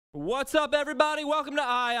What's up, everybody? Welcome to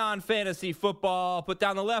Ion Fantasy Football. Put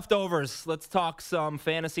down the leftovers. Let's talk some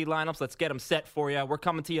fantasy lineups. Let's get them set for you. We're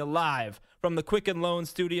coming to you live from the Quicken Loans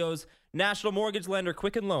Studios. National mortgage lender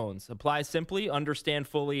Quicken Loans. Apply simply, understand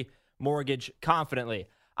fully, mortgage confidently.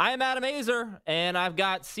 I am Adam Aizer, and I've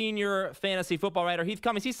got senior fantasy football writer Heath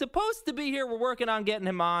Cummings. He's supposed to be here. We're working on getting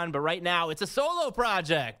him on, but right now it's a solo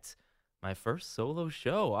project. My first solo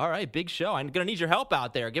show. All right, big show. I'm going to need your help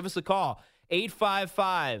out there. Give us a call.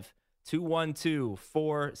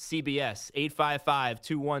 855-212-4CBS.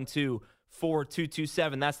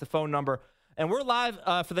 855-212-4227. That's the phone number. And we're live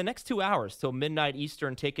for the next 2 hours till midnight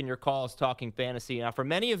Eastern, taking your calls, talking fantasy. Now, for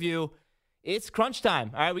many of you, it's crunch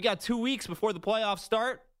time. All right, we got 2 weeks before the playoffs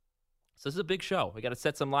start. So this is a big show. We got to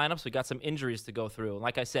set some lineups. We got some injuries to go through. And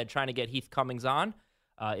like I said, trying to get Heath Cummings on.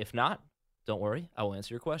 If not, don't worry. I will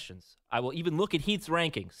answer your questions. I will even look at Heath's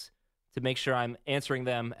rankings to make sure I'm answering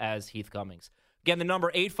them as Heath Cummings. Again, the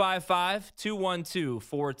number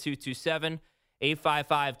 855-212-4227,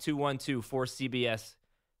 855-212-4CBS.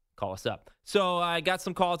 Call us up. So I got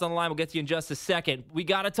some calls on the line. We'll get to you in just a second. We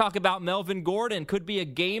got to talk about Melvin Gordon. Could be a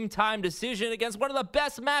game-time decision against one of the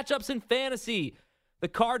best matchups in fantasy. The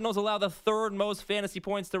Cardinals allow the third most fantasy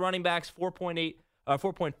points to running backs,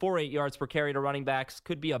 4.48 yards per carry to running backs.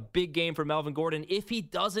 Could be a big game for Melvin Gordon if he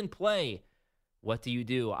doesn't play. What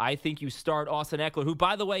do? I think you start Austin Eckler, who,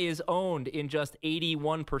 by the way, is owned in just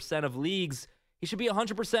 81% of leagues. He should be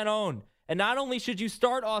 100% owned. And not only should you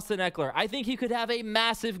start Austin Eckler, I think he could have a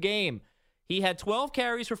massive game. He had 12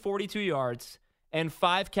 carries for 42 yards and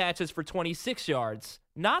 5 catches for 26 yards.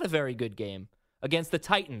 Not a very good game against the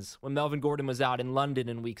Titans when Melvin Gordon was out in London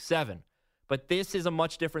in Week 7. But this is a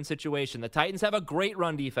much different situation. The Titans have a great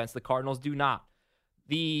run defense. The Cardinals do not.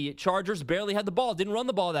 The Chargers barely had the ball, didn't run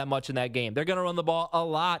the ball that much in that game. They're going to run the ball a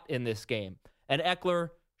lot in this game. And Eckler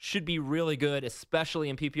should be really good, especially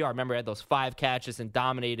in PPR. Remember, he had those 5 catches and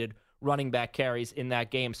dominated running back carries in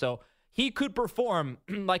that game. So he could perform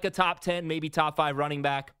like a top 10, maybe top 5 running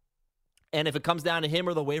back. And if it comes down to him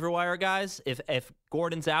or the waiver wire guys, if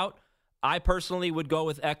Gordon's out, I personally would go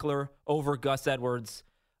with Eckler over Gus Edwards.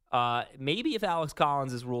 Maybe if Alex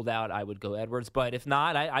Collins is ruled out, I would go Edwards. But if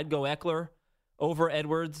not, I'd go Eckler over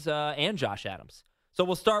Edwards and Josh Adams. So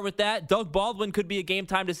we'll start with that. Doug Baldwin could be a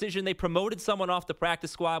game-time decision. They promoted someone off the practice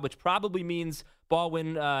squad, which probably means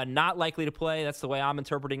Baldwin not likely to play. That's the way I'm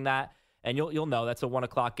interpreting that. And you'll know that's a 1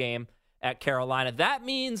 o'clock game at Carolina. That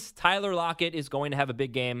means Tyler Lockett is going to have a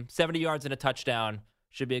big game. 70 yards and a touchdown.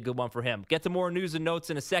 Should be a good one for him. Get to more news and notes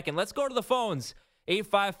in a second. Let's go to the phones.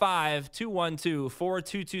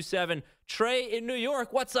 855-212-4227. Trey in New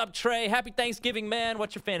York. What's up, Trey? Happy Thanksgiving, man.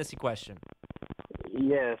 What's your fantasy question?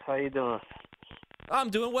 Yes, how you doing? I'm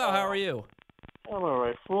doing well. How are you? I'm all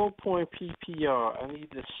right. 4-point PPR. I need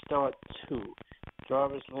to start 2.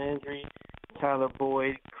 Jarvis Landry, Tyler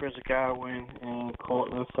Boyd, Chris Godwin, and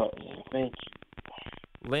Cortland Sutton. Thank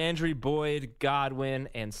you. Landry, Boyd, Godwin,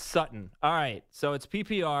 and Sutton. All right, so it's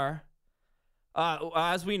PPR.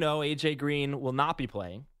 As we know, A.J. Green will not be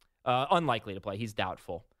playing. Unlikely to play. He's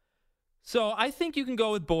doubtful. So I think you can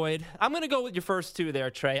go with Boyd. I'm going to go with your first 2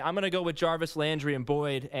 there, Trey. I'm going to go with Jarvis Landry and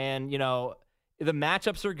Boyd. And, the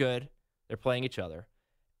matchups are good. They're playing each other.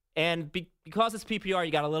 And because it's PPR,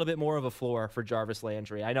 you got a little bit more of a floor for Jarvis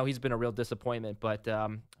Landry. I know he's been a real disappointment, but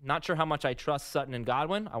not sure how much I trust Sutton and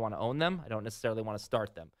Godwin. I want to own them. I don't necessarily want to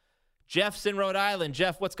start them. Jeff's in Rhode Island.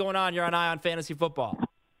 Jeff, what's going on? You're on Ion Fantasy Football.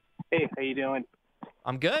 Hey, how you doing?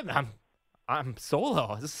 I'm good. I'm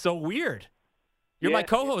solo. This is so weird. You're my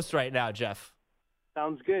co-host right now, Jeff.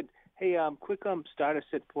 Sounds good. Hey, quick starter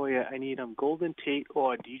set for you. I need Golden Tate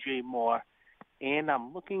or DJ Moore, and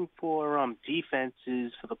I'm looking for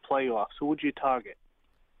defenses for the playoffs. Who would you target?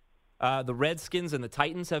 The Redskins and the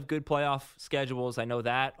Titans have good playoff schedules. I know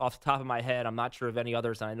that off the top of my head. I'm not sure of any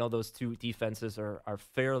others, and I know those 2 defenses are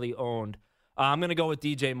fairly owned. I'm going to go with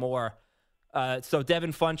DJ Moore. So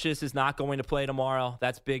Devin Funchess is not going to play tomorrow.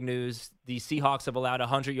 That's big news. The Seahawks have allowed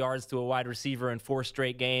 100 yards to a wide receiver in 4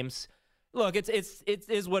 straight games. Look, it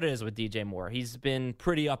is what it is with DJ Moore. He's been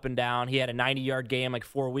pretty up and down. He had a 90-yard game like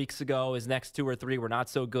 4 weeks ago. His next 2 or 3 were not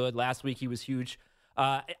so good. Last week he was huge.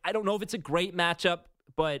 I don't know if it's a great matchup,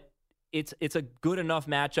 but it's a good enough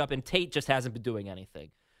matchup, and Tate just hasn't been doing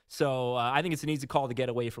anything. So I think it's an easy call to get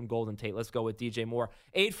away from Golden Tate. Let's go with DJ Moore.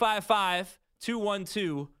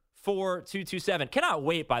 855-212-4227. Cannot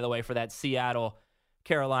wait, by the way, for that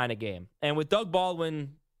Seattle-Carolina game. And with Doug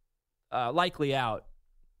Baldwin likely out,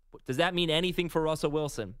 does that mean anything for Russell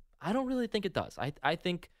Wilson? I don't really think it does. I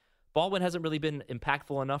think Baldwin hasn't really been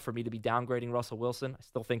impactful enough for me to be downgrading Russell Wilson. I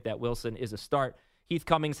still think that Wilson is a start. Heath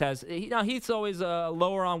Cummings has, Heath's always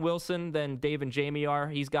lower on Wilson than Dave and Jamie are.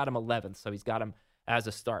 He's got him 11th, so he's got him as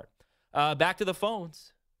a start. Back to the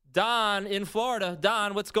phones. Don in Florida.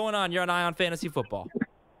 Don, what's going on? You're on Eye on Fantasy Football.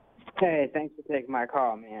 Hey, thanks for taking my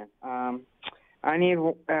call, man. I need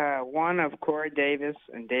one of Corey Davis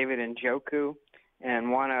and David Njoku, and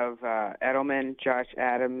one of Edelman, Josh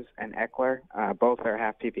Adams, and Eckler. Both are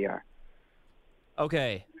half PPR.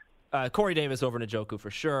 Okay. Corey Davis over Njoku for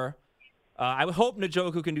sure. I would hope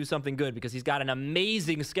Njoku can do something good because he's got an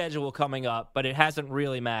amazing schedule coming up, but it hasn't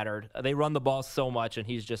really mattered. They run the ball so much, and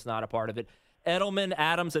he's just not a part of it. Edelman,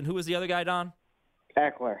 Adams, and who was the other guy, Don?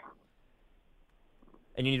 Eckler.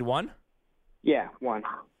 And you need one? Yeah, one.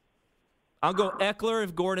 I'll go Eckler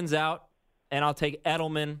if Gordon's out, and I'll take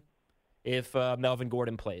Edelman if Melvin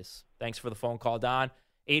Gordon plays. Thanks for the phone call, Don.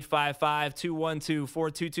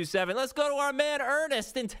 855-212-4227. Let's go to our man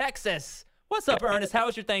Ernest in Texas. What's up, Ernest? How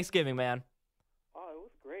was your Thanksgiving, man? Oh, it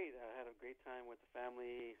was great. I had a great time with the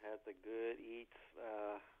family, had the good eats.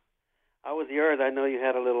 How was yours? I know you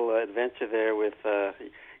had a little adventure there with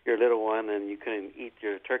your little one, and you couldn't eat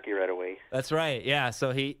your turkey right away. That's right. Yeah,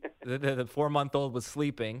 so the 4-month-old was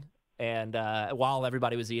sleeping and while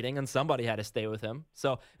everybody was eating, and somebody had to stay with him.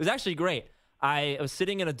 So it was actually great. I was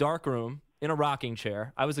sitting in a dark room in a rocking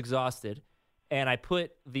chair. I was exhausted, and I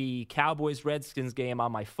put the Cowboys-Redskins game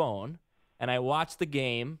on my phone, and I watched the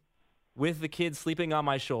game with the kids sleeping on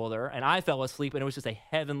my shoulder, and I fell asleep, and it was just a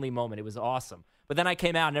heavenly moment. It was awesome. But then I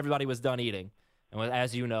came out, and everybody was done eating. And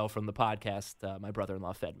as you know from the podcast, my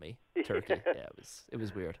brother-in-law fed me turkey. Yeah, it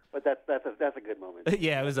was weird. But that's a good moment.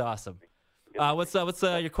 Yeah, it was awesome. What's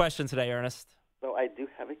your question today, Ernest? So I do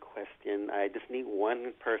have a question. I just need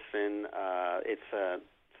one person. It's a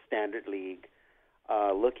standard league.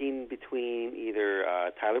 Looking between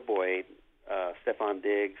either Tyler Boyd, Stephon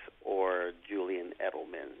Diggs, or Julian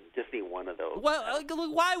Edelman. Just need one of those. Well,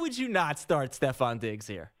 why would you not start Stephon Diggs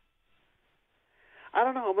here? I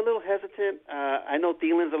don't know. I'm a little hesitant. I know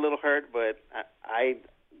Thielen's a little hurt, but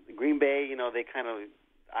Green Bay, they kind of,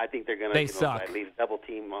 I think they're going to suck. At least double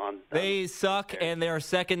team on. They suck, and their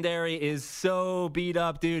secondary is so beat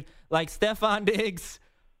up, dude. Like Stephon Diggs,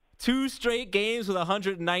 2 straight games with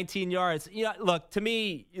 119 yards. Look, to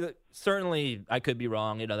me, certainly I could be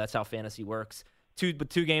wrong. That's how fantasy works. But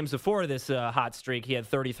 2 games before this hot streak, he had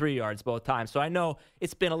 33 yards both times. So I know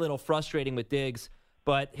it's been a little frustrating with Diggs.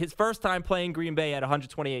 But his first time playing Green Bay had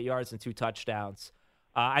 128 yards and 2 touchdowns.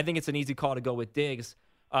 I think it's an easy call to go with Diggs.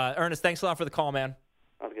 Ernest, thanks a lot for the call, man.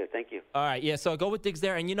 That's good. Thank you. All right, yeah, so go with Diggs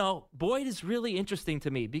there. And, Boyd is really interesting to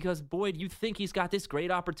me because, Boyd, you think he's got this great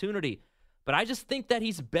opportunity. But I just think that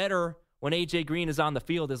he's better when A.J. Green is on the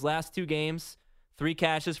field. His last 2 games, 3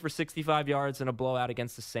 catches for 65 yards and a blowout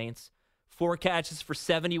against the Saints. 4 catches for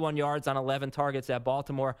 71 yards on 11 targets at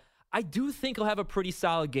Baltimore. I do think he'll have a pretty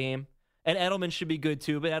solid game. And Edelman should be good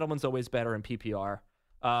too, but Edelman's always better in PPR.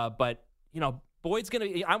 But Boyd's we're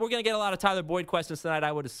gonna get a lot of Tyler Boyd questions tonight,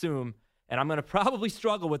 I would assume, and I'm gonna probably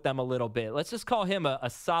struggle with them a little bit. Let's just call him a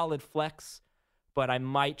solid flex, but I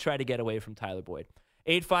might try to get away from Tyler Boyd.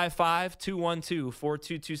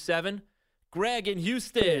 855-212-4227. Greg in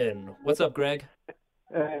Houston. What's up, Greg?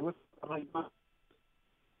 Hey,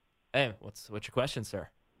 Hey, what's your question, sir?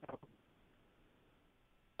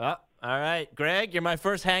 All right, Greg, you're my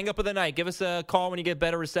first hang-up of the night. Give us a call when you get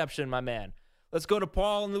better reception, my man. Let's go to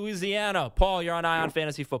Paul in Louisiana. Paul, you're on Eye on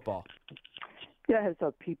Fantasy Football. Yeah, it's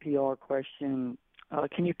a PPR question.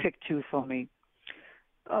 Can you pick 2 for me?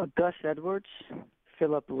 Gus Edwards,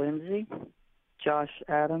 Philip Lindsay, Josh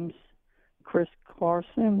Adams, Chris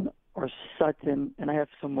Carson, or Sutton? And I have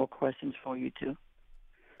some more questions for you, too.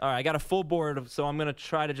 All right, I got a full board, so I'm going to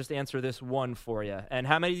try to just answer this one for you. And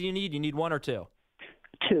how many do you need? You need 1 or 2?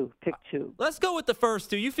 2. Pick 2. Let's go with the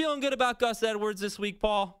first 2. You feeling good about Gus Edwards this week,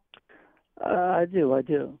 Paul? I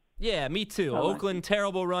do. Yeah, me too. Oakland,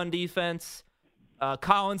 terrible run defense.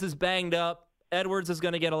 Collins is banged up. Edwards is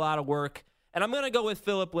going to get a lot of work. And I'm going to go with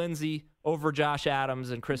Philip Lindsay over Josh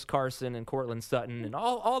Adams and Chris Carson and Cortland Sutton. And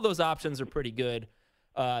all those options are pretty good.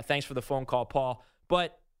 Thanks for the phone call, Paul.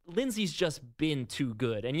 But Lindsay's just been too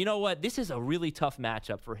good. And you know what? This is a really tough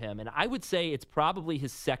matchup for him. And I would say it's probably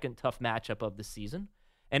his second tough matchup of the season.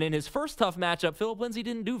 And in his first tough matchup, Philip Lindsay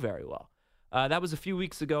didn't do very well. That was a few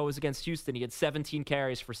weeks ago. It was against Houston. He had 17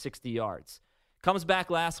 carries for 60 yards. Comes back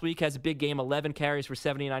last week, has a big game, 11 carries for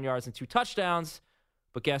 79 yards and 2 touchdowns.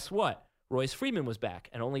 But guess what? Royce Freeman was back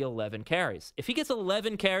and only 11 carries. If he gets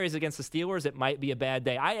 11 carries against the Steelers, it might be a bad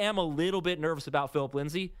day. I am a little bit nervous about Philip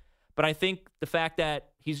Lindsay, but I think the fact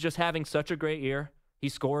that he's just having such a great year, he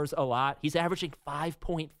scores a lot. He's averaging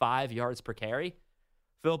 5.5 yards per carry.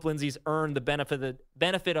 Philip Lindsay's earned the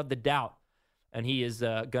benefit of the doubt and he is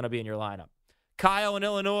going to be in your lineup. Kyle in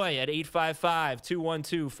Illinois at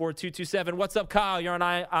 855-212-4227. What's up, Kyle? You're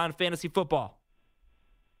on Fantasy Football.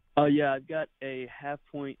 Yeah, I've got a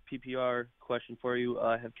half-point PPR question for you.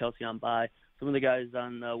 I have Kelsey on bye. Some of the guys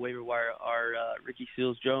on the waiver wire are Ricky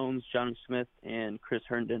Seals-Jones, Jonnu Smith, and Chris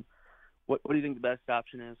Herndon. What do you think the best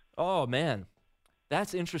option is? Oh, man.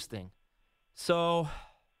 That's interesting. So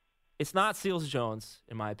it's not Seals-Jones,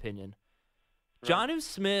 in my opinion. Right. Jonnu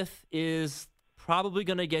Smith is probably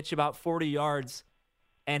going to get you about 40 yards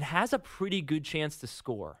and has a pretty good chance to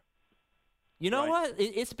score. You know what?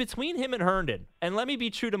 It's between him and Herndon. And let me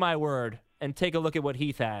be true to my word and take a look at what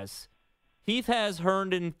Heath has. Heath has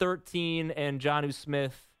Herndon 13 and Jonnu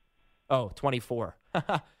Smith, 24.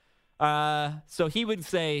 So he would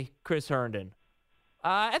say Chris Herndon.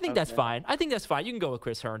 I think that's fine. You can go with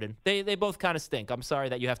Chris Herndon. They both kind of stink. I'm sorry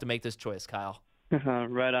that you have to make this choice, Kyle.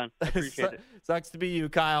 Right on. I appreciate it. Sucks to be you,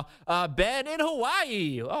 Kyle. Ben in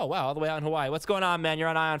Hawaii. Oh, wow, all the way out in Hawaii. What's going on, man? You're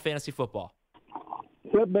on Ion Fantasy Football.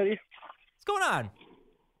 What's up, buddy? What's going on?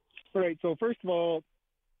 All right, so first of all,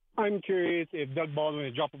 I'm curious if Doug Baldwin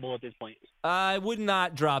is droppable at this point. I would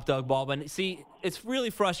not drop Doug Baldwin. See, it's really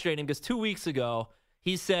frustrating because 2 weeks ago,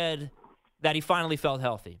 he said that he finally felt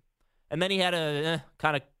healthy. And then he had a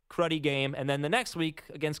kind of cruddy game. And then the next week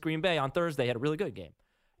against Green Bay on Thursday, he had a really good game.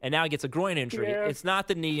 And now he gets a groin injury. Yeah. It's not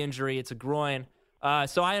the knee injury. It's a groin.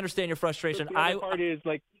 So I understand your frustration. The other part is,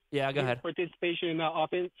 go ahead. Participation in that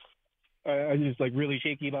offense. I'm just, really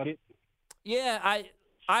shaky about it. Yeah,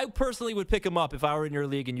 I personally would pick him up if I were in your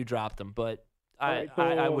league and you dropped him, but I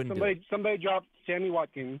wouldn't do it. Somebody dropped Sammy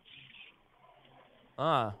Watkins.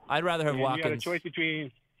 I'd rather have Watkins. You had a choice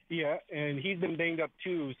between, and he's been banged up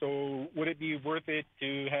too, so would it be worth it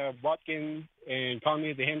to have Watkins and Conley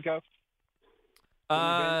as a handcuff?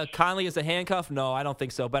 Conley as a handcuff? No, I don't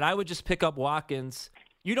think so, but I would just pick up Watkins.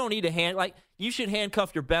 You don't need to you should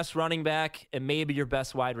handcuff your best running back and maybe your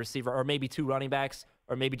best wide receiver, or maybe two running backs,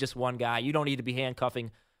 or maybe just one guy. You don't need to be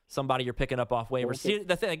handcuffing somebody you're picking up off waivers. Okay. See,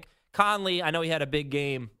 the thing, Conley, I know he had a big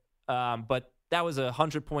game, but that was a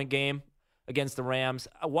 100-point game against the Rams.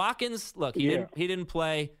 Watkins, look, he didn't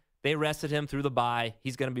play. They rested him through the bye.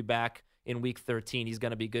 He's going to be back in Week 13. He's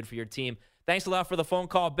going to be good for your team. Thanks a lot for the phone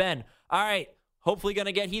call, Ben. All right, hopefully going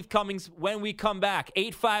to get Heath Cummings when we come back.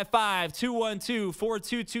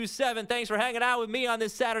 855-212-4227. Thanks for hanging out with me on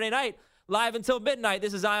this Saturday night. Live until midnight.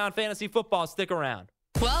 This is Ion Fantasy Football. Stick around.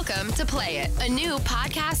 Welcome to Play It, a new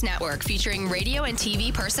podcast network featuring radio and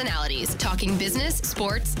TV personalities talking business,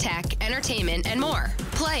 sports, tech, entertainment, and more.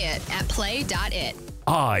 Play it at play.it.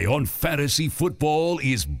 Ion Fantasy Football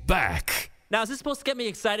is back. Now, is this supposed to get me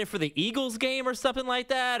excited for the Eagles game or something like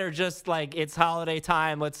that? Or just like it's holiday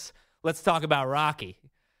time, let's talk about Rocky?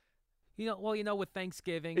 With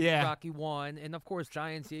Thanksgiving, Rocky won, and of course,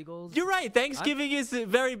 Giants-Eagles. You're right. Thanksgiving is a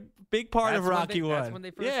very big part of Rocky 1. That's when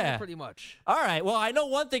they first won, pretty much. All right. Well, I know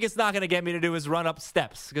one thing it's not going to get me to do is run up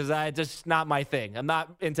steps because just not my thing. I'm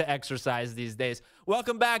not into exercise these days.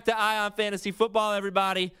 Welcome back to Ion Fantasy Football,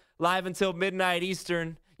 everybody. Live until midnight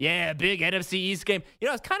Eastern. Yeah, big NFC East game.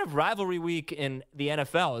 It's kind of rivalry week in the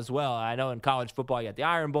NFL as well. I know in college football, you got the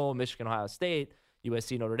Iron Bowl, Michigan, Ohio State,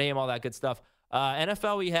 USC, Notre Dame, all that good stuff.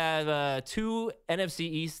 NFL, we have two NFC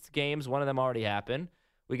East games. One of them already happened.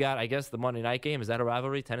 We got, I guess, the Monday night game. Is that a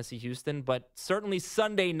rivalry? Tennessee-Houston. But certainly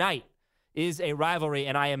Sunday night is a rivalry,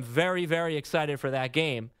 and I am very, very excited for that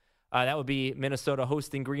game. That would be Minnesota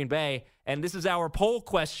hosting Green Bay. And this is our poll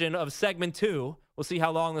question of Segment 2. We'll see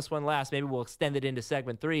how long this one lasts. Maybe we'll extend it into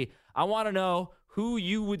Segment 3. I want to know who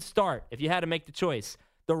you would start if you had to make the choice.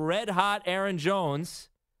 The red-hot Aaron Jones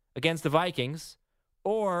against the Vikings,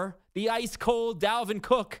 or the ice-cold Dalvin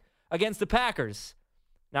Cook against the Packers.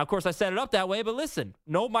 Now, of course, I set it up that way, but listen,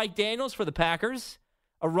 no Mike Daniels for the Packers.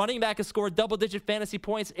 A running back has scored double-digit fantasy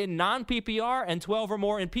points in non-PPR and 12 or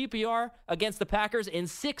more in PPR against the Packers in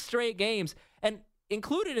 6 straight games. And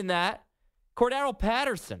included in that, Cordero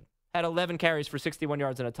Patterson had 11 carries for 61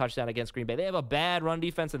 yards and a touchdown against Green Bay. They have a bad run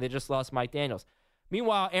defense, and they just lost Mike Daniels.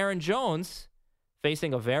 Meanwhile, Aaron Jones,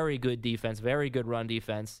 facing a very good defense, very good run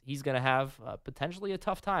defense, he's going to have potentially a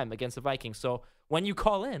tough time against the Vikings. So when you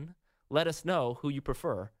call in, let us know who you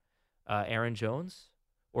prefer, Aaron Jones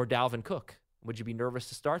or Dalvin Cook. Would you be nervous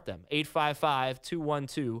to start them?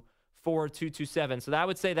 855-212-4227. So I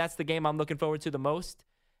would say that's the game I'm looking forward to the most.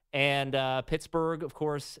 And Pittsburgh, of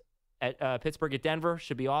course, Pittsburgh at Denver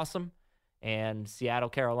should be awesome. And Seattle,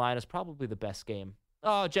 Carolina is probably the best game.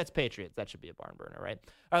 Oh, Jets-Patriots. That should be a barn burner, right?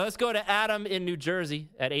 All right, let's go to Adam in New Jersey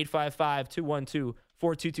at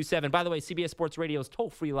 855-212-4227. By the way, CBS Sports Radio's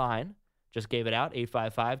toll-free line, just gave it out,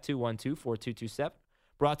 855-212-4227.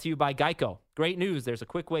 Brought to you by Geico. Great news. There's a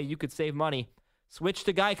quick way you could save money Switch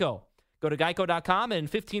to Geico. Go to geico.com, and in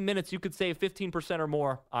 15 minutes, you could save 15% or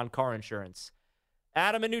more on car insurance.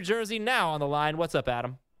 Adam in New Jersey now on the line. What's up,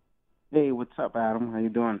 Adam? Hey, what's up, Adam? How you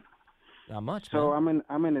doing? Not much, so man.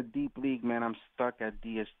 I'm in a deep league, man. I'm stuck at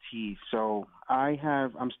DST. So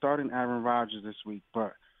I'm starting Aaron Rodgers this week,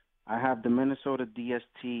 but I have the Minnesota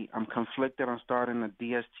DST. I'm conflicted on starting the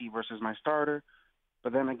DST versus my starter.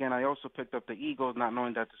 But then again, I also picked up the Eagles, not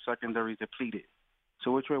knowing that the secondary is depleted.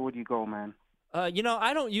 So which way would you go, man? I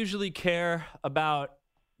don't usually care about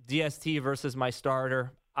DST versus my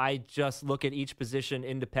starter. I just look at each position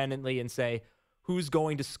independently and say, who's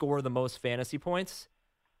going to score the most fantasy points?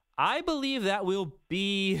 I believe that will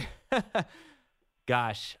be,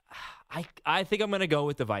 gosh, I think I'm going to go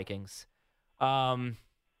with the Vikings. I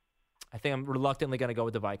think I'm reluctantly going to go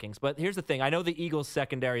with the Vikings. But here's the thing. I know the Eagles'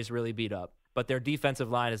 secondary is really beat up, but their defensive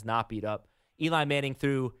line is not beat up. Eli Manning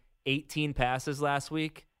threw 18 passes last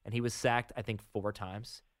week, and he was sacked, I think, 4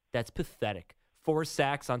 times. That's pathetic. 4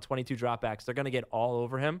 sacks on 22 dropbacks. They're going to get all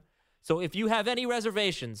over him. So if you have any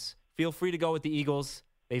reservations, feel free to go with the Eagles.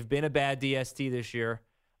 They've been a bad DST this year.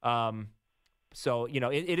 So,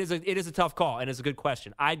 it is a tough call, and it's a good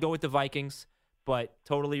question. I'd go with the Vikings, but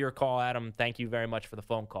totally your call, Adam. Thank you very much for the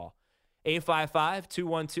phone call.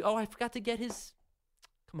 855-212. Oh, I forgot to get his,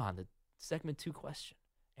 come on, the segment 2 question.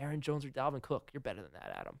 Aaron Jones or Dalvin Cook? You're better than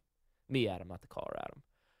that, Adam. Me, Adam, not the caller, Adam.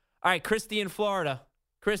 All right, Christy in Florida.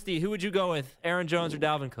 Christy, who would you go with, Aaron Jones or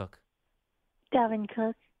Dalvin Cook? Dalvin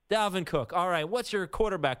Cook. Dalvin Cook. All right, what's your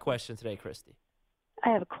quarterback question today, Christy? I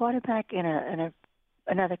have a quarterback and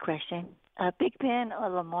another question. Big Ben or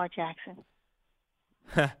Lamar Jackson?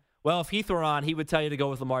 Well, if Heath were on, he would tell you to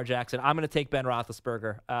go with Lamar Jackson. I'm going to take Ben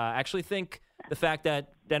Roethlisberger. I actually think the fact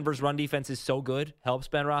that Denver's run defense is so good helps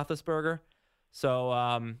Ben Roethlisberger. So,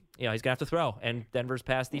 he's going to have to throw, and Denver's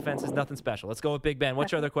pass defense is nothing special. Let's go with Big Ben.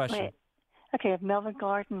 What's your other question? Wait. Okay, if Melvin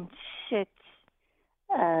Gordon sits,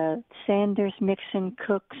 Sanders, Mixon,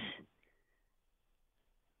 Cooks.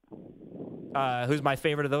 Who's my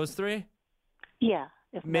favorite of those 3? Yeah,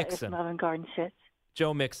 if Mixon. Melvin Gordon sits.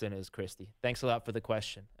 Joe Mixon is, Christy. Thanks a lot for the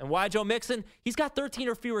question. And why Joe Mixon? He's got 13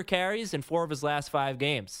 or fewer carries in 4 of his last 5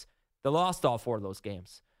 games. They lost all 4 of those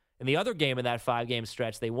games. In the other game in that 5-game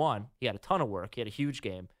stretch, they won. He had a ton of work. He had a huge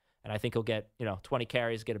game. And I think he'll get 20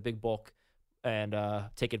 carries, get a big bulk, and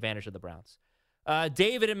take advantage of the Browns.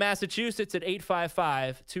 David in Massachusetts at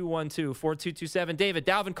 855-212-4227. David,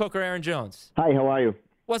 Dalvin Cook or Aaron Jones? Hi, how are you?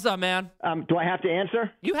 What's up, man? Do I have to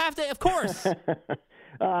answer? You have to, of course.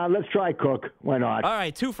 Let's try Cook. Why not? All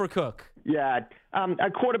right, 2 for Cook. Yeah.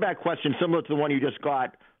 A quarterback question similar to the one you just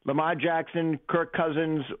got. Lamar Jackson, Kirk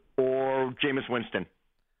Cousins, or Jameis Winston?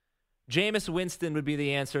 Jameis Winston would be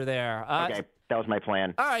the answer there. Okay, that was my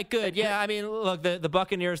plan. All right, good. Yeah, I mean, look, the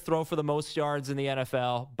Buccaneers throw for the most yards in the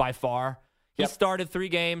NFL by far. He started 3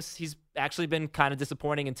 games. He's actually been kind of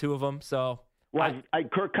disappointing in 2 of them. So,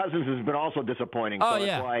 Kirk Cousins has been also disappointing. Oh, so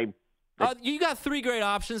yeah. That's why you got 3 great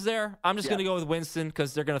options there. I'm just going to go with Winston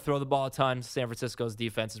because they're going to throw the ball a ton. San Francisco's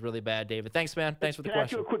defense is really bad, David. Thanks, man. Thanks for the question.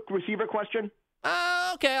 Can I ask you a quick receiver question?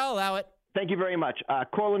 Okay, I'll allow it. Thank you very much.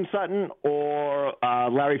 Cortland Sutton or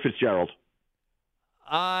Larry Fitzgerald?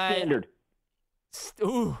 Standard.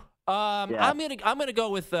 I'm gonna go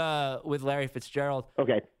with Larry Fitzgerald.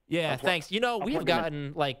 Okay. Yeah, thanks. We've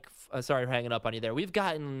gotten sorry for hanging up on you there. We've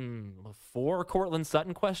gotten 4 Cortland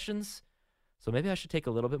Sutton questions, so maybe I should take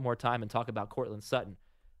a little bit more time and talk about Cortland Sutton.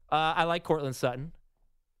 I like Cortland Sutton.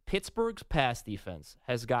 Pittsburgh's pass defense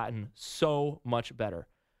has gotten so much better.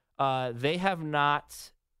 They have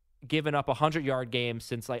not given up 100-yard games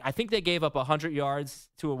since, I think they gave up 100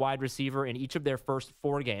 yards to a wide receiver in each of their first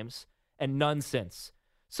 4 games, and none since.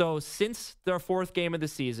 So since their 4th game of the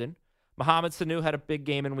season, Mohamed Sanu had a big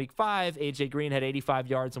game in Week 5. A.J. Green had 85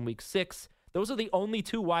 yards in Week 6. Those are the only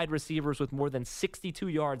 2 wide receivers with more than 62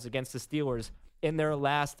 yards against the Steelers in their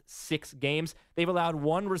last 6 games. They've allowed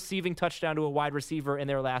 1 receiving touchdown to a wide receiver in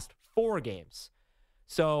their last 4 games.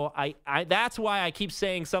 So I that's why I keep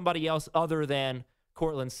saying somebody else other than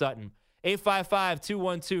Cortland Sutton.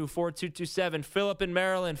 855-212-4227. Philip in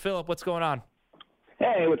Maryland. Philip, what's going on?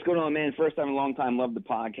 Hey, what's going on, man? First time in a long time. Love the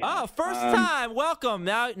podcast. Oh, first time. Welcome.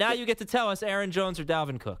 Now you get to tell us Aaron Jones or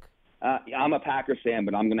Dalvin Cook. I'm a Packers fan,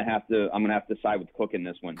 but I'm gonna have to side with Cook in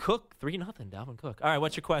this one. Cook 3-0. Dalvin Cook. All right,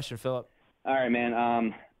 what's your question, Philip? All right,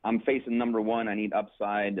 man. I'm facing number 1. I need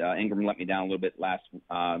upside. Ingram let me down a little bit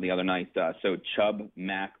the other night. So Chubb,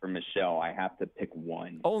 Mack, or Michelle. I have to pick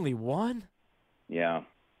one. Only one? Yeah.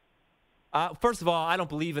 First of all, I don't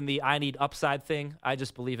believe in the I need upside thing. I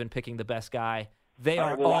just believe in picking the best guy. They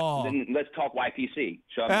are all. Then let's talk YPC.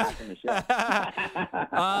 Chubb, Mack, and Michelle.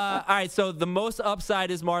 All right, so the most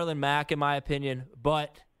upside is Marlon Mack, in my opinion,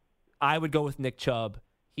 but I would go with Nick Chubb.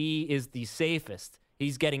 He is the safest.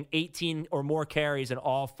 He's getting 18 or more carries in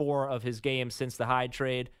all 4 of his games since the Hyde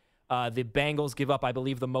trade. The Bengals give up, I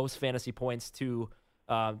believe, the most fantasy points to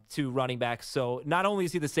running backs. So not only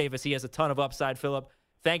is he the safest, he has a ton of upside, Philip.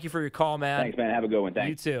 Thank you for your call, man. Thanks, man. Have a good one.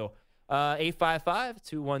 Thanks. You too.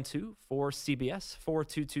 855-212-4CBS,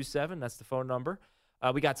 4227. That's the phone number.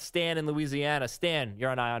 We got Stan in Louisiana. Stan, you're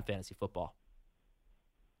on Eye on Fantasy Football.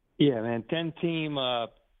 Yeah, man. 10-team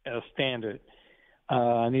standard.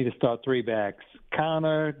 I need to start 3 backs.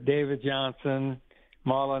 Connor, David Johnson,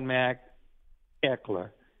 Marlon Mack, Eckler.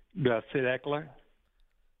 Do I sit Eckler?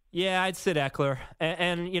 Yeah, I'd sit Eckler.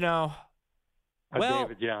 And you know,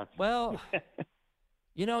 David Johnson. Well,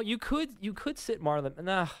 you know, you could sit Marlon.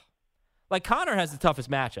 Nah. Like, Connor has the toughest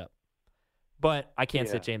matchup, but I can't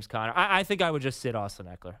sit James Conner. I think I would just sit Austin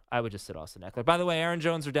Eckler. By the way, Aaron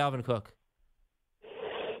Jones or Dalvin Cook?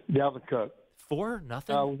 Dalvin Cook. 4-0,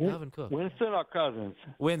 Dalvin Cook. Winston or Cousins?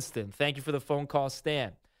 Winston. Thank you for the phone call,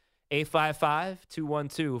 Stan.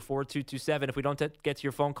 855-212-4227. If we don't get to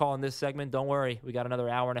your phone call in this segment, don't worry. We got another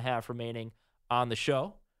hour and a half remaining on the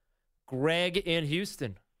show. Greg in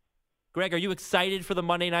Houston. Greg, are you excited for the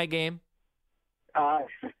Monday night game?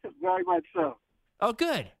 Very much so. Oh,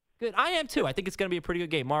 good. I am too. I think it's going to be a pretty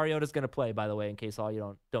good game. Mariota's going to play, by the way, in case all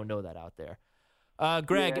you don't know that out there.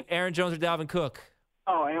 Greg, Aaron Jones or Dalvin Cook?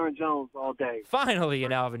 Oh, Aaron Jones all day. Finally,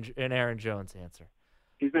 an Aaron Jones answer.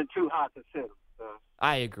 He's been too hot to sit him. So.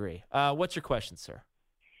 I agree. What's your question, sir?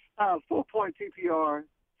 4-point PPR,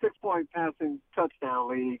 6-point passing touchdown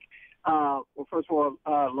league. Well, first of all,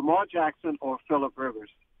 Lamar Jackson or Phillip Rivers?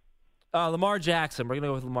 Lamar Jackson. We're going to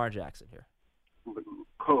go with Lamar Jackson here.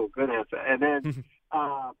 Cool, good answer. And then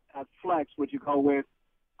at flex, would you go with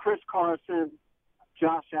Chris Carson,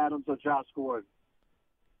 Josh Adams, or Josh Gordon?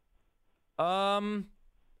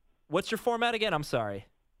 What's your format again? I'm sorry.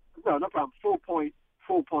 No problem. Full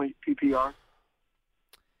point PPR.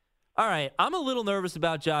 All right. I'm a little nervous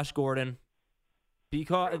about Josh Gordon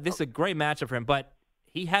because this is a great matchup for him, but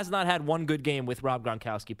he has not had one good game with Rob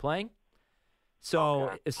Gronkowski playing. So,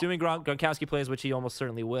 assuming Gronkowski plays, which he almost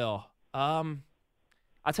certainly will, I'll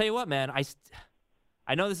tell you what, man.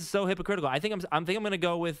 I know this is so hypocritical. I think I'm going to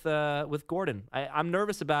go with Gordon. I'm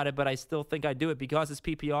nervous about it, but I still think I do it because it's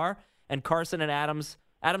PPR and Carson and Adams.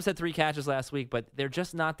 Adams had 3 catches last week, but they're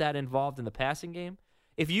just not that involved in the passing game.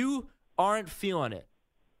 If you aren't feeling it,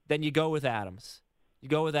 then you go with Adams. You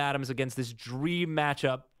go with Adams against this dream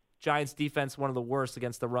matchup. Giants defense, one of the worst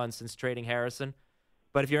against the run since trading Harrison.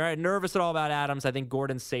 But if you're nervous at all about Adams, I think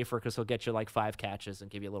Gordon's safer because he'll get you like 5 catches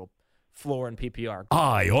and give you a little floor in PPR.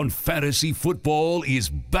 Eye on Fantasy Football is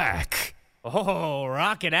back. Oh,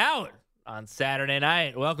 rocking out on Saturday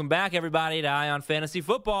night. Welcome back, everybody, to Eye on Fantasy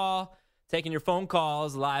Football. Taking your phone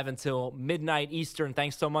calls live until midnight Eastern.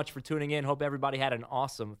 Thanks so much for tuning in. Hope everybody had an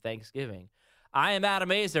awesome Thanksgiving. I am Adam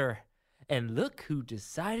Aizer, and look who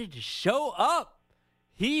decided to show up.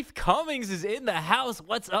 Heath Cummings is in the house.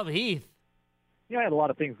 What's up, Heath? Yeah, I had a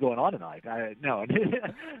lot of things going on tonight.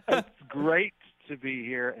 It's great to be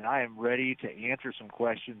here, and I am ready to answer some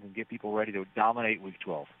questions and get people ready to dominate Week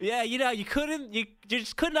 12. Yeah, you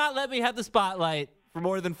just could not let me have the spotlight for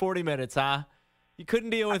more than 40 minutes, huh? You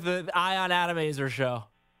couldn't deal with the Eye on Adam Aizer show.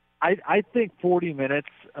 I think 40 minutes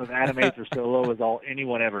of Adam Aizer solo is all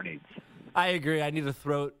anyone ever needs. I agree. I need a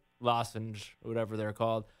throat lozenge, whatever they're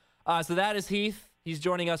called. So that is Heath. He's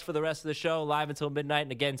joining us for the rest of the show, live until midnight.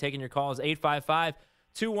 And again, taking your calls,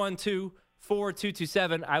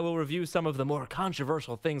 855-212-4227. I will review some of the more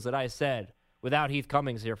controversial things that I said without Heath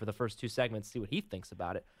Cummings here for the first 2 segments, see what Heath thinks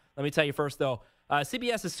about it. Let me tell you first, though,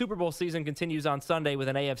 CBS's Super Bowl season continues on Sunday with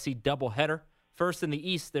an AFC doubleheader. First in the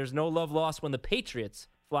East, there's no love lost when the Patriots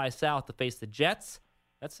fly south to face the Jets.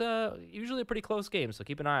 That's usually a pretty close game, so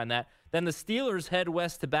keep an eye on that. Then the Steelers head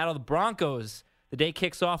west to battle the Broncos. The day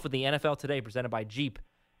kicks off with the NFL Today presented by Jeep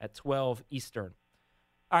at 12 Eastern.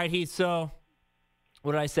 All right, Heath, so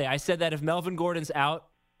what did I say? I said that if Melvin Gordon's out,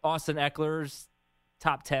 Austin Eckler's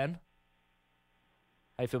top 10.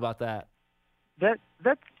 How you feel about that? That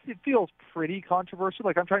it feels pretty controversial.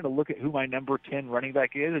 Like, I'm trying to look at who my number 10 running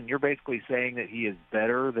back is, and you're basically saying that he is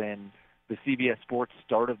better than the CBS Sports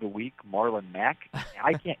start of the week, Marlon Mack.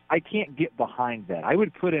 I can't get behind that. I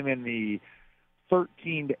would put him in the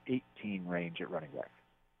 13 to 18 range at running back.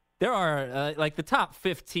 There are, like, the top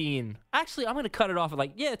 15. Actually, I'm going to cut it off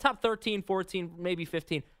at, top 13, 14, maybe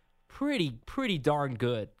 15. Pretty darn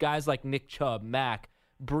good. Guys like Nick Chubb, Mack,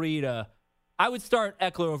 Breida. I would start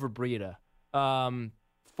Eckler over Breida. 14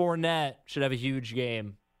 Fournette should have a huge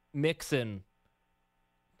game. Mixon.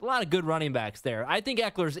 A lot of good running backs there. I think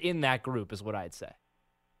Eckler's in that group is what I'd say.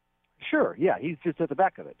 Sure, yeah, he's just at the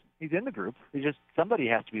back of it. He's in the group. He's just somebody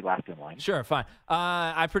has to be last in line. Sure, fine.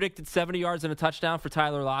 I predicted 70 yards and a touchdown for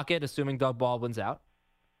Tyler Lockett, assuming Doug Baldwin's out.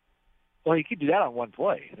 Well, you could do that on one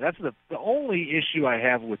play. That's the only issue I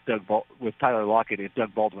have with Tyler Lockett if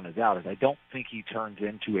Doug Baldwin is out is I don't think he turns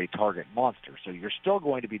into a target monster. So you're still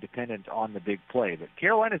going to be dependent on the big play. But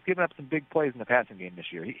Carolina's given up some big plays in the passing game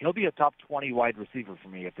this year. He'll be a top 20 wide receiver for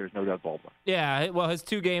me if there's no Doug Baldwin. Yeah, well, his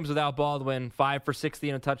 2 games without Baldwin, 5 for 60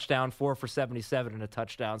 and a touchdown, 4 for 77 and a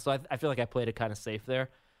touchdown. So I feel like I played it kind of safe there.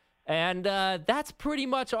 And that's pretty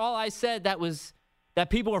much all I said that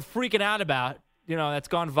people are freaking out about. That's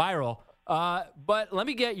gone viral. But let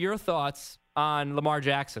me get your thoughts on Lamar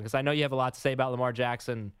Jackson, because I know you have a lot to say about Lamar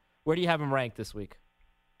Jackson. Where do you have him ranked this week?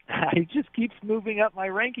 He just keeps moving up my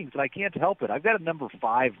rankings, and I can't help it. I've got a number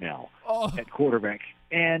 5 now at quarterback,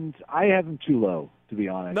 and I have him too low, to be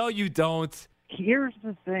honest. No, you don't. Here's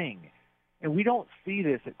the thing, and we don't see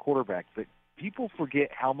this at quarterback, but people forget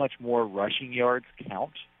how much more rushing yards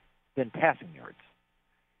count than passing yards.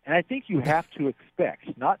 And I think you have to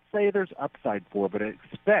expect, not say there's upside for, but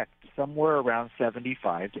expect somewhere around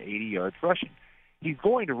 75 to 80 yards rushing. He's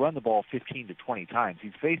going to run the ball 15 to 20 times.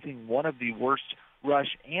 He's facing one of the worst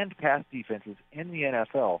rush and pass defenses in the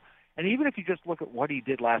NFL. And even if you just look at what he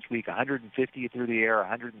did last week, 150 through the air,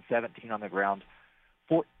 117 on the ground,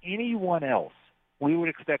 for anyone else, we would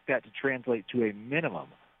expect that to translate to a minimum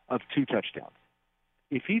of 2 touchdowns.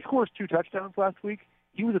 If he scores 2 touchdowns last week,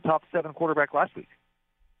 he was a top 7 quarterback last week.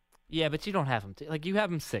 Yeah, but you don't have him. You have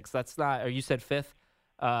him 6th. That's not, or you said 5th?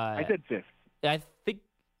 I said 5th. I think,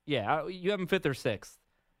 yeah, you have him 5th or 6th.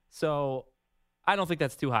 So I don't think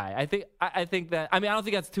that's too high. I think that, I don't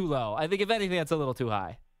think that's too low. I think, if anything, that's a little too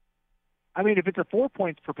high. I mean, if it's a 4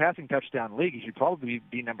 points per passing touchdown league, he should probably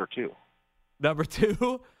be number 2. Number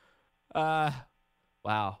 2?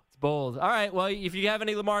 Wow, it's bold. All right, well, if you have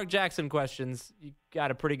any Lamar Jackson questions, you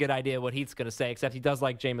got a pretty good idea what Heath's going to say, except he does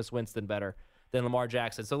like Jameis Winston better than Lamar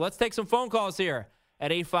Jackson. So let's take some phone calls here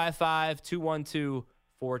at 855-212-4227.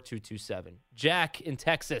 Jack in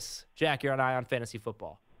Texas. Jack, you're on Ion Fantasy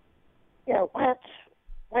Football. Yeah, Wentz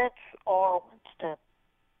or Winston.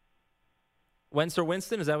 Wentz or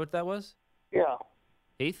Winston? Is that what that was? Yeah.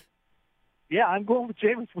 Heath? Yeah, I'm going with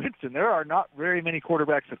Jameis Winston. There are not very many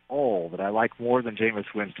quarterbacks at all that I like more than Jameis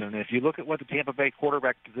Winston. And if you look at what the Tampa Bay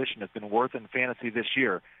quarterback position has been worth in fantasy this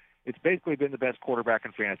year, it's basically been the best quarterback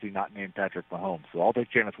in fantasy, not named Patrick Mahomes. So I'll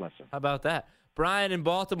take Jameis Winston. How about that? Brian in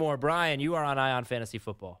Baltimore. Brian, you are on Ion Fantasy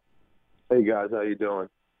Football. Hey, guys. How you doing?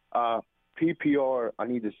 PPR, I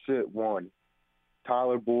need to sit 1.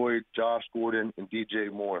 Tyler Boyd, Josh Gordon, and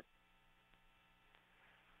DJ Moore.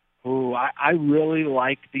 Ooh, I really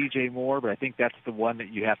like DJ Moore, but I think that's the one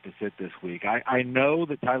that you have to sit this week. I know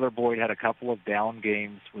that Tyler Boyd had a couple of down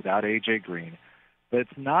games without A.J. Green, but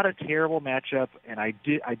it's not a terrible matchup, and I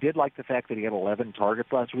did like the fact that he had 11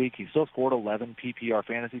 targets last week. He still scored 11 PPR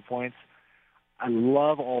fantasy points. I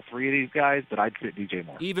love all 3 of these guys, but I'd sit DJ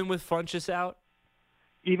Moore. Even with Funchess out?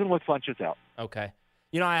 Even with Funchess out. Okay.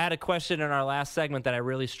 I had a question in our last segment that I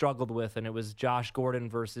really struggled with, and it was Josh Gordon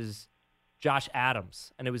versus Josh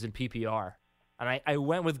Adams, and it was in PPR. And I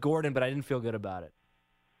went with Gordon, but I didn't feel good about it.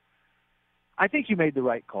 I think you made the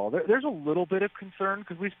right call. There's a little bit of concern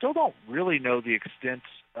because we still don't really know the extent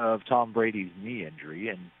of Tom Brady's knee injury,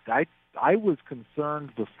 and I was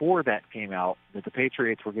concerned before that came out that the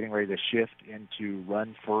Patriots were getting ready to shift into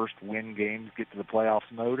run first, win games, get to the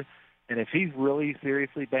playoffs mode. And if he's really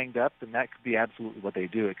seriously banged up, then that could be absolutely what they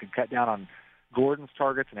do. It could cut down on Gordon's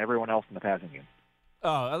targets and everyone else in the passing game.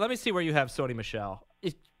 Oh, let me see where you have Sony Michel.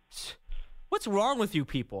 What's wrong with you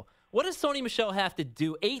people? What does Sony Michel have to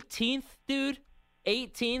do? 18th, dude?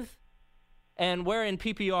 18th? And we're in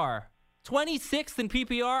PPR. 26th in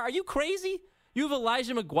PPR? Are you crazy? You have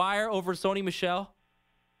Elijah McGuire over Sony Michel?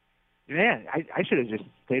 Man, I should have just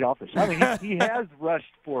stayed off the show. I mean, he has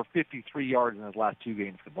rushed for 53 yards in his last 2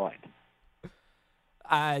 games combined.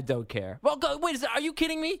 I don't care. Well, wait, are you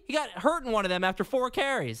kidding me? He got hurt in one of them after 4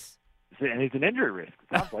 carries. And he's an injury risk, it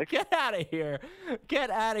sounds like. Get out of here. Get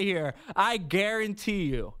out of here. I guarantee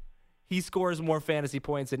you he scores more fantasy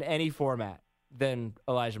points in any format than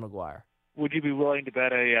Elijah McGuire. Would you be willing to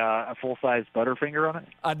bet a full-size Butterfinger on it?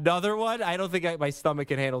 Another one? I don't think my stomach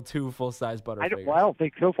can handle 2 full-size Butterfingers. I don't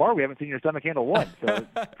think so far we haven't seen your stomach handle 1, so it's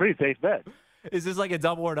a pretty safe bet. Is this like a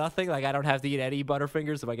double or nothing? Like I don't have to eat any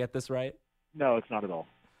Butterfingers if I get this right? No, it's not at all.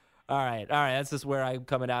 All right. That's just where I'm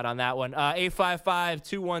coming out on that one.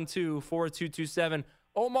 855-212-4227.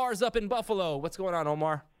 Omar's up in Buffalo. What's going on,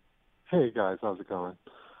 Omar? Hey, guys. How's it going?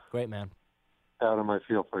 Great, man. Adam, I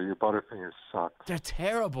feel for you. Butterfingers suck. They're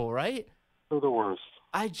terrible, right? They're the worst.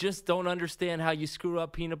 I just don't understand how you screw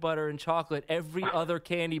up peanut butter and chocolate. Every other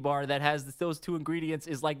candy bar that has those two ingredients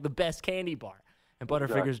is like the best candy bar. And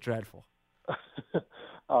Butterfinger's dreadful.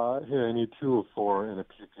 Here, I need 2 of 4 in a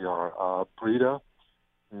PPR. Brita,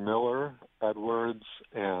 Miller, Edwards,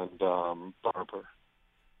 and Barber.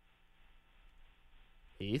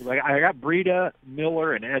 Heath? Like, I got Brita,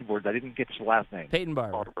 Miller, and Edwards. I didn't get your last name. Peyton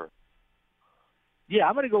Barber. Yeah,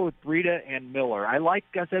 I'm going to go with Brita and Miller. I like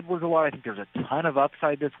Gus Edwards a lot. I think there's a ton of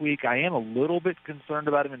upside this week. I am a little bit concerned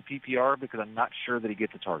about him in PPR because I'm not sure that he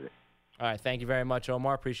gets a target. All right, thank you very much,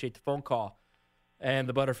 Omar. Appreciate the phone call. And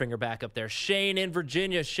the Butterfinger back up there. Shane in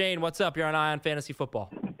Virginia. Shane, what's up? You're on Eye on Fantasy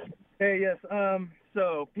Football. Hey, yes.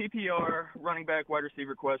 So PPR, running back, wide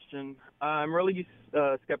receiver question. I'm really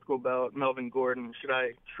skeptical about Melvin Gordon. Should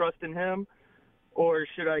I trust in him, or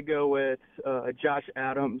should I go with Josh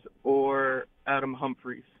Adams or Adam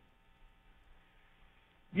Humphries?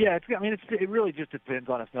 Yeah, it really just depends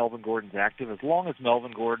on if Melvin Gordon's active. As long as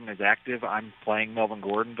Melvin Gordon is active, I'm playing Melvin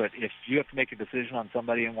Gordon. But if you have to make a decision on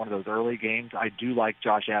somebody in one of those early games, I do like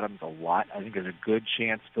Josh Adams a lot. I think there's a good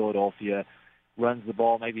chance Philadelphia runs the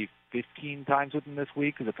ball maybe 15 times with him this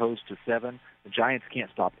week as opposed to 7. The Giants can't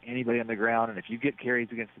stop anybody on the ground, and if you get carries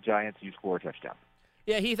against the Giants, you score a touchdown.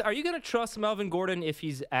 Yeah, Heath, are you going to trust Melvin Gordon if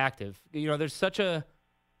he's active? You know, there's such a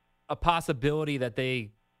possibility that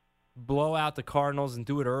they blow out the Cardinals and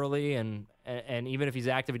do it early, and even if he's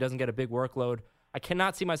active, he doesn't get a big workload. I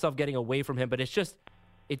cannot see myself getting away from him, but it's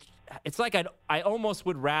like I almost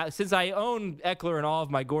would rather, since I own Eckler in all of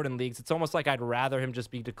my Gordon leagues, it's almost like I'd rather him just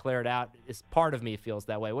be declared out. It's part of me feels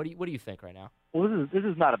that way. What do you think right now? Well, this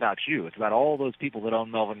is not about you. It's about all those people that own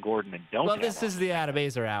Melvin Gordon and don't. Well, this is the Adam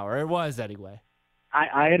Aizer hour. It was anyway.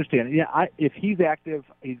 I understand. Yeah, if he's active,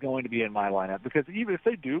 he's going to be in my lineup because even if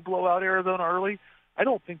they do blow out Arizona early, I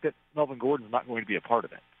don't think that Melvin Gordon's not going to be a part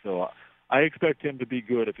of it. So I expect him to be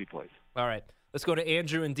good if he plays. All right. Let's go to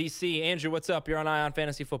Andrew in D.C. Andrew, what's up? You're on Eye on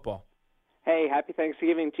Fantasy Football. Hey, happy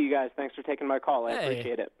Thanksgiving to you guys. Thanks for taking my call. I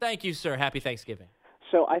appreciate it. Thank you, sir. Happy Thanksgiving.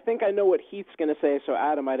 So I think I know what Heath's going to say, so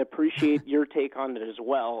Adam, I'd appreciate your take on it as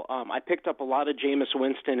well. I picked up a lot of Jameis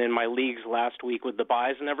Winston in my leagues last week with the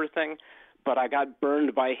buys and everything, but I got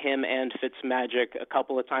burned by him and Fitzmagic a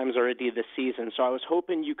couple of times already this season. So I was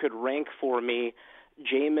hoping you could rank for me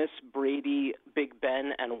Jameis, Brady, Big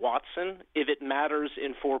Ben, and Watson, if it matters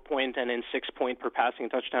in 4-point and in 6-point per passing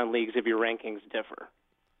touchdown leagues, if your rankings differ.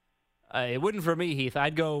 It wouldn't for me, Heath.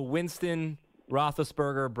 I'd go Winston,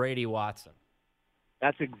 Roethlisberger, Brady, Watson.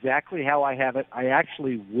 That's exactly how I have it. I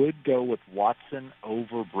actually would go with Watson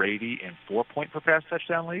over Brady in 4-point per pass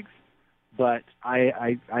touchdown leagues, but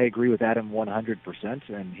I agree with Adam 100%,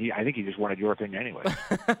 and I think he just wanted your opinion anyway.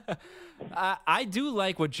 I do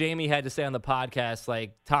like what Jamie had to say on the podcast,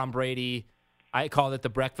 like Tom Brady. I called it the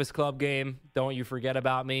Breakfast Club game. Don't you forget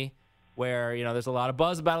about me, where there's a lot of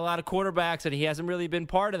buzz about a lot of quarterbacks, and he hasn't really been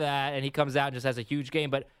part of that. And he comes out and just has a huge game,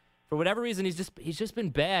 but for whatever reason, he's just been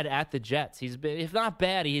bad at the Jets. He's been, if not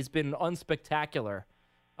bad, he's been unspectacular.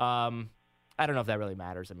 I don't know if that really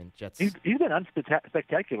matters. I mean, Jets. He's been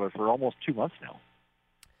unspectacular for almost 2 months now.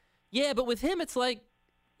 Yeah, but with him, it's like,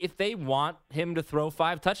 if they want him to throw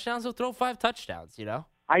 5 touchdowns, he'll throw 5 touchdowns,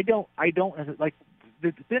 I don't, like,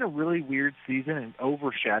 it's been a really weird season and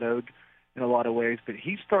overshadowed in a lot of ways, but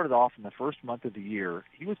he started off in the first month of the year,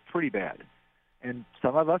 he was pretty bad. And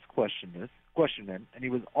some of us questioned him, and he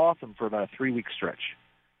was awesome for about a 3-week stretch.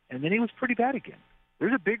 And then he was pretty bad again.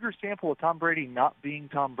 There's a bigger sample of Tom Brady not being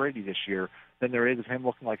Tom Brady this year than there is of him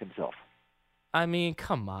looking like himself. I mean,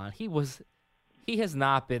 come on. He has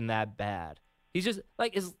not been that bad. He's just,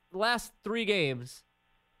 like, his last 3 games,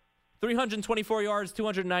 324 yards,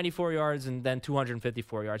 294 yards, and then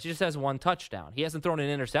 254 yards. He just has 1 touchdown. He hasn't thrown an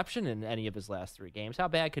interception in any of his last 3 games. How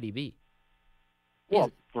bad could he be?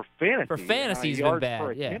 Well, for fantasy, he's been bad.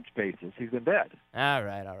 For a tenth basis, he's been bad. All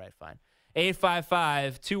right, fine.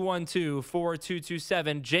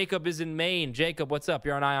 855-212-4227. Jacob is in Maine. Jacob, what's up?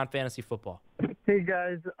 You're on Eye on Fantasy Football. Hey,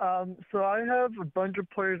 guys. So I have a bunch of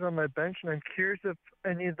players on my bench, and I'm curious if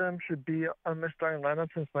any of them should be on my starting lineup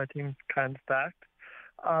since my team's kind of stacked.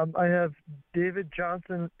 I have David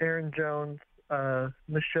Johnson, Aaron Jones,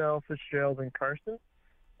 Michelle, Fitzgerald, and Carson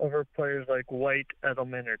over players like White,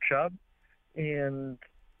 Edelman, or Chubb. And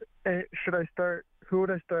who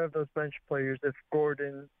would I start of those bench players if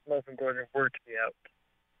Melvin Gordon were to be out?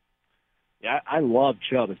 Yeah, I love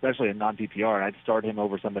Chubb, especially in non-PPR. I'd start him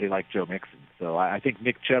over somebody like Joe Mixon. So I think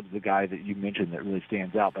Nick Chubb's the guy that you mentioned that really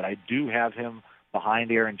stands out. But I do have him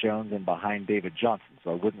behind Aaron Jones and behind David Johnson,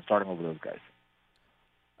 so I wouldn't start him over those guys.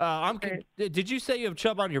 Did you say you have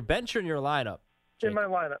Chubb on your bench or in your lineup? In my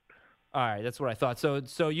lineup. All right, that's what I thought.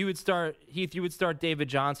 So you would start, Heath, you would start David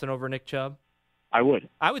Johnson over Nick Chubb? I would.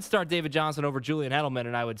 I would start David Johnson over Julian Edelman,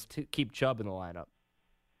 and I would keep Chubb in the lineup.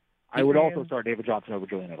 I would also start David Johnson over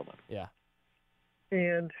Julian Edelman. Yeah.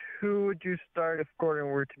 And who would you start if Gordon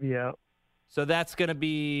were to be out? So that's going to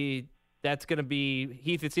be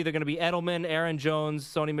Heath. It's either going to be Edelman, Aaron Jones,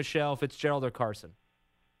 Sony Michel, Fitzgerald, or Carson.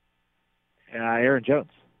 Aaron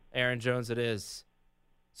Jones. Aaron Jones it is.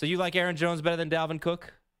 So you like Aaron Jones better than Dalvin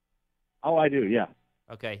Cook? Oh, I do, yeah.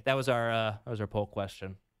 Okay, that was our poll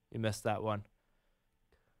question. You missed that one.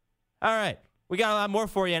 All right, we got a lot more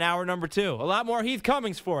for you in hour number 2. A lot more Heath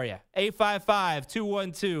Cummings for you.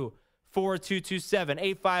 855-212-4227.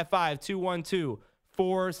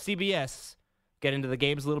 855-212-4CBS. Get into the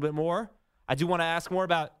games a little bit more. I do want to ask more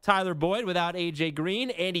about Tyler Boyd without A.J. Green,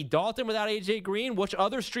 Andy Dalton without A.J. Green. Which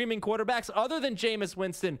other streaming quarterbacks other than Jameis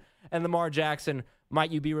Winston and Lamar Jackson might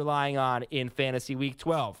you be relying on in Fantasy Week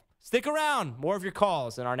 12? Stick around. More of your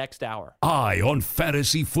calls in our next hour. Eye on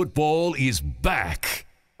Fantasy Football is back.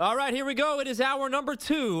 All right, here we go. It is hour number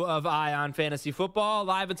 2 of Eye on Fantasy Football,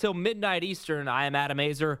 live until midnight Eastern. I am Adam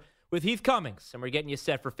Aizer with Heath Cummings, and we're getting you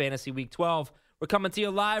set for Fantasy Week 12. We're coming to you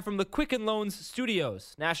live from the Quicken Loans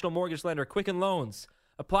Studios. National mortgage lender Quicken Loans.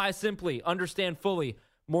 Apply simply, understand fully,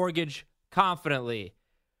 mortgage confidently.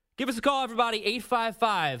 Give us a call, everybody,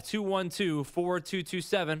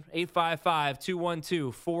 855-212-4227,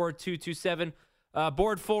 855-212-4227.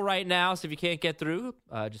 Board full right now, so if you can't get through,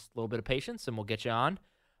 just a little bit of patience, and we'll get you on.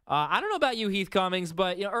 I don't know about you, Heath Cummings,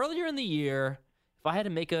 but earlier in the year, if I had to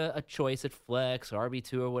make a choice at flex or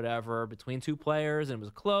RB2 or whatever between two players and it was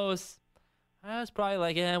close, I was probably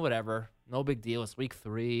like, whatever. No big deal. It's week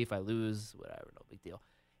 3. If I lose, whatever, no big deal.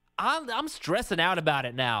 I'm stressing out about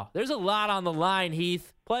it now. There's a lot on the line,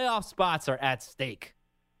 Heath. Playoff spots are at stake.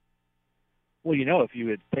 Well, if you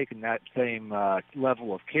had taken that same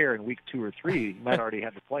level of care in week 2 or 3, you might already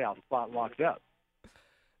have the playoff spot locked up.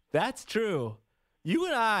 That's true. You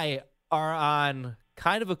and I are on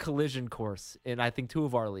kind of a collision course in, I think, 2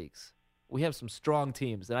 of our leagues. We have some strong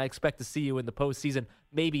teams, and I expect to see you in the postseason,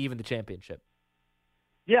 maybe even the championship.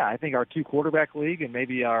 Yeah, I think our 2-quarterback league and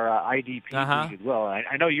maybe our IDP league as well.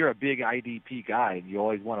 I know you're a big IDP guy, and you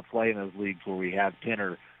always want to play in those leagues where we have 10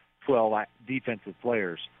 or 12 defensive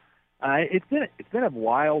players. It's been a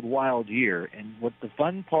wild year, and what the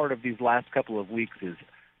fun part of these last couple of weeks is,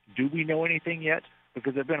 do we know anything yet?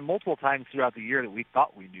 Because there have been multiple times throughout the year that we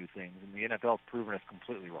thought we knew things, and the NFL's proven us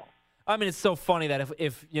completely wrong. I mean, it's so funny that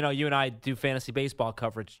if you and I do fantasy baseball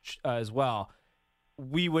coverage as well,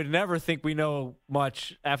 we would never think we know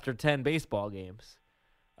much after 10 baseball games.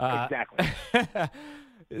 Exactly.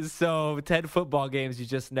 So 10 football games, you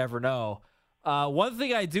just never know. One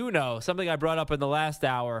thing I do know, something I brought up in the last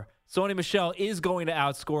hour, Sony Michel is going to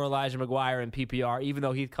outscore Elijah McGuire in PPR, even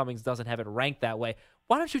though Heath Cummings doesn't have it ranked that way.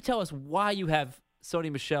 Why don't you tell us why you have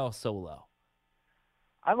Sony Michel so low?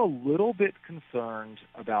 I'm a little bit concerned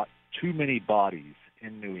about too many bodies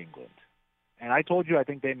in New England. And I told you I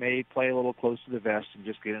think they may play a little close to the vest and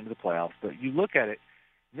just get into the playoffs. But you look at it,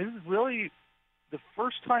 this is really the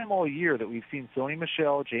first time all year that we've seen Sony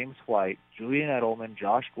Michel, James White, Julian Edelman,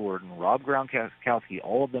 Josh Gordon, Rob Gronkowski,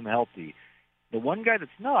 all of them healthy. The one guy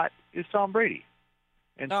that's not is Tom Brady.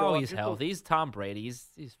 And he's healthy. He's Tom Brady.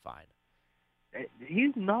 He's fine.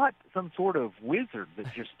 He's not some sort of wizard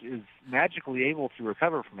that just is magically able to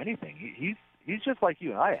recover from anything. He's just like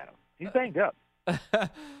you and I, Adam. He's banged up.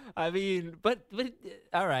 I mean, but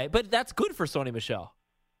all right, but that's good for Sony Michel.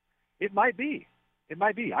 It might be.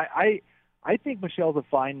 I think Michel's a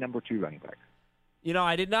fine number 2 running back.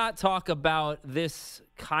 I did not talk about this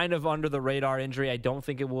kind of under the radar injury. I don't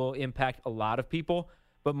think it will impact a lot of people,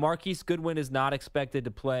 but Marquise Goodwin is not expected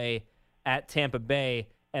to play at Tampa Bay,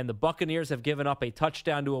 and the Buccaneers have given up a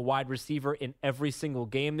touchdown to a wide receiver in every single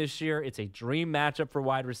game this year. It's a dream matchup for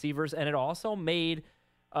wide receivers, and it also made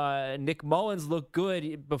Nick Mullins look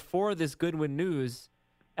good before this Goodwin news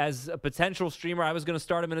as a potential streamer. I was going to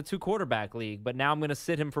start him in a 2-quarterback league, but now I'm going to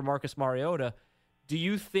sit him for Marcus Mariota. Do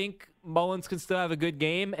you think Mullins can still have a good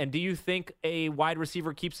game, and do you think a wide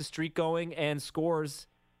receiver keeps a streak going and scores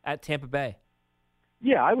at Tampa Bay?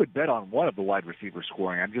 Yeah, I would bet on one of the wide receivers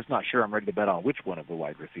scoring. I'm just not sure I'm ready to bet on which one of the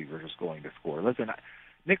wide receivers is going to score. Listen,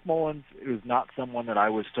 Nick Mullins is not someone that I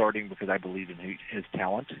was starting because I believed in his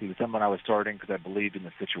talent. He was someone I was starting because I believed in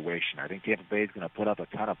the situation. I think Tampa Bay is going to put up a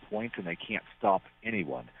ton of points, and they can't stop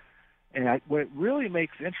anyone. And what really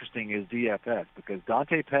makes interesting is DFS, because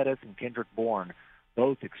Dante Pettis and Kendrick Bourne,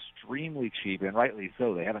 both extremely cheap, and rightly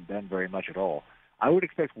so. They haven't done very much at all. I would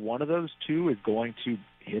expect one of those two is going to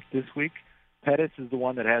hit this week. Pettis is the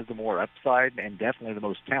one that has the more upside and definitely the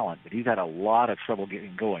most talent, but he's had a lot of trouble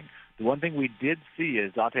getting going. The one thing we did see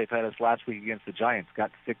is Dante Pettis last week against the Giants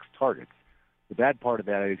got 6 targets. The bad part of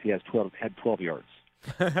that is he had 12 yards.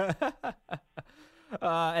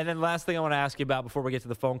 And then last thing I want to ask you about before we get to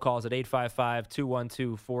the phone calls at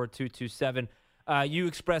 855-212-4227. You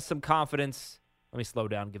expressed some confidence. Let me slow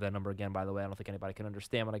down and give that number again, by the way. I don't think anybody can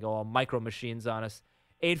understand when I go all micro machines on us.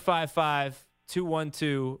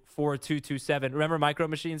 855-212-4227. Remember micro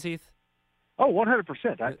machines, Heath? Oh,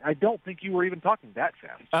 100%. I don't think you were even talking that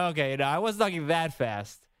fast. Okay, no, I wasn't talking that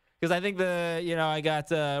fast. Because I think I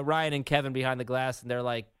got Ryan and Kevin behind the glass, and they're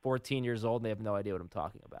like 14 years old, and they have no idea what I'm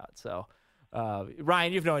talking about. So,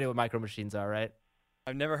 Ryan, you have no idea what micro machines are, right?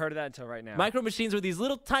 I've never heard of that until right now. Micro machines are these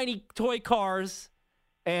little tiny toy cars,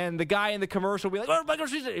 and the guy in the commercial will be like, "Oh, micro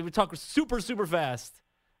machines!" He would talk super, super fast,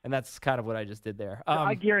 and that's kind of what I just did there.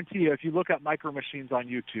 I guarantee you, if you look up micro machines on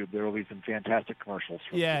YouTube, there will be some fantastic commercials.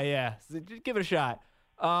 Yeah. So just give it a shot.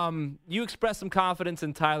 You expressed some confidence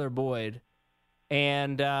in Tyler Boyd,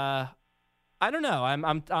 and I don't know.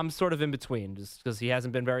 I'm sort of in between, just because he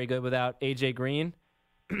hasn't been very good without AJ Green,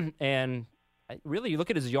 and really, you look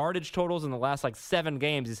at his yardage totals in the last 7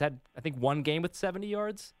 games. He's had, I think, 1 game with 70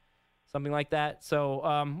 yards, something like that. So,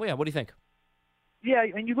 what do you think? Yeah,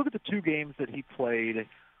 and you look at the 2 games that he played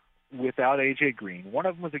without A.J. Green. One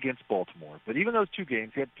of them was against Baltimore. But even those 2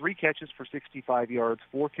 games, he had 3 catches for 65 yards,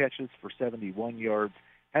 4 catches for 71 yards,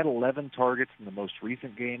 had 11 targets in the most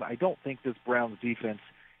recent game. I don't think this Browns defense,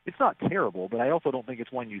 it's not terrible, but I also don't think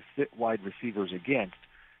it's one you sit wide receivers against.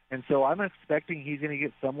 And so I'm expecting he's going to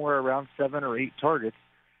get somewhere around 7 or 8 targets.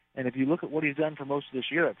 And if you look at what he's done for most of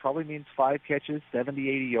this year, that probably means 5 catches, 70,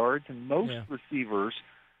 80 yards. And most receivers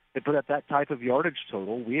that put up that type of yardage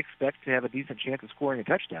total, we expect to have a decent chance of scoring a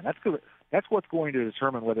touchdown. That's what's going to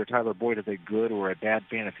determine whether Tyler Boyd is a good or a bad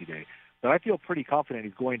fantasy day. But I feel pretty confident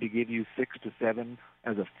he's going to give you 6 to 7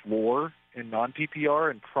 as a floor in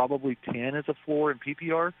non-PPR and probably 10 as a floor in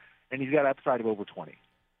PPR. And he's got upside of over 20.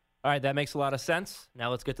 All right, that makes a lot of sense.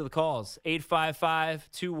 Now let's get to the calls.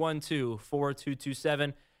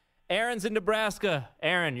 855-212-4227. Aaron's in Nebraska.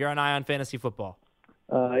 Aaron, you're on Ion Fantasy Football.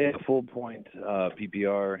 Full point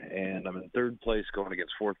PPR, and I'm in 3rd place going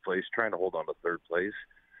against 4th place, trying to hold on to 3rd place.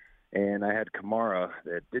 And I had Kamara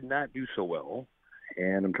that did not do so well,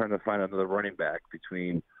 and I'm trying to find another running back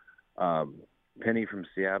between Penny from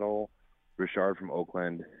Seattle, Richard from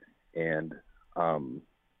Oakland, and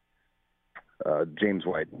James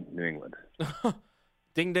White, New England.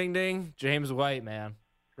 Ding, ding, ding. James White, man.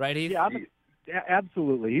 Right, Heath? Yeah,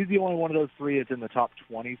 absolutely. He's the only one of those 3 that's in the top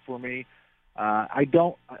 20 for me. I'm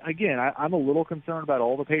a little concerned about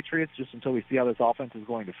all the Patriots just until we see how this offense is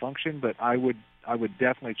going to function, but I would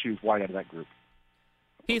definitely choose White out of that group.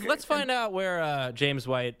 Heath, let's find out where James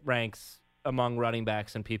White ranks among running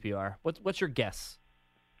backs in PPR. What's your guess?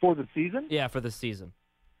 For the season? Yeah, for the season.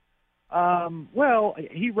 Well,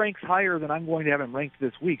 he ranks higher than I'm going to have him ranked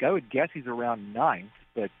this week. I would guess he's around 9th,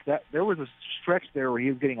 but there was a stretch there where he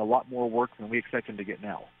was getting a lot more work than we expect him to get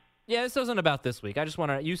now. Yeah, this wasn't about this week. I just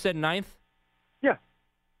want to. You said 9th? Yeah.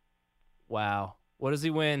 Wow. What does he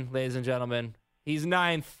win, ladies and gentlemen? He's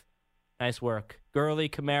 9th. Nice work. Gurley,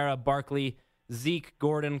 Kamara, Barkley, Zeke,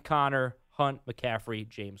 Gordon, Connor, Hunt, McCaffrey,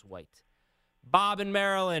 James White. Bob in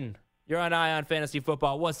Maryland, you're on Ion Fantasy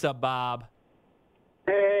Football. What's up, Bob?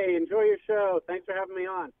 Hey, enjoy your show. Thanks for having me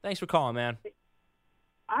on. Thanks for calling, man.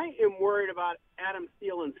 I am worried about Adam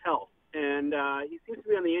Thielen's health, and he seems to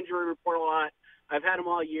be on the injury report a lot. I've had him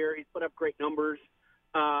all year. He's put up great numbers.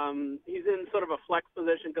 He's in sort of a flex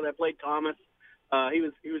position because I played Thomas. He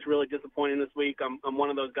was really disappointing this week. I'm one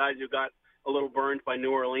of those guys who got a little burned by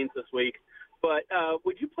New Orleans this week. But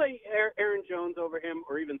would you play Aaron Jones over him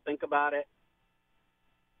or even think about it?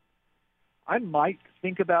 I might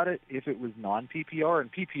think about it if it was non-PPR.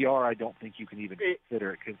 And PPR, I don't think you can even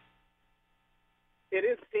consider it. Cause it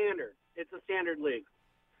is standard. It's a standard league.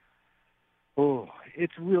 Oh,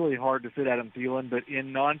 it's really hard to fit Adam Thielen, but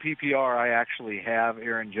in non-PPR, I actually have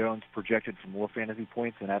Aaron Jones projected for more fantasy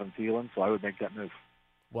points than Adam Thielen, so I would make that move.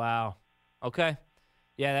 Wow. Okay.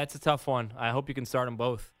 Yeah, that's a tough one. I hope you can start them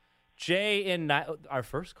both. Jay in our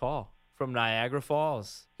first call from Niagara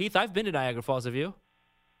Falls. Heath, I've been to Niagara Falls. Have you?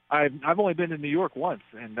 I've only been to New York once,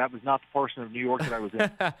 and that was not the portion of New York that I was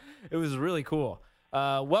in. It was really cool.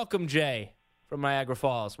 Welcome, Jay, from Niagara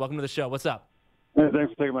Falls. Welcome to the show. What's up? Hey,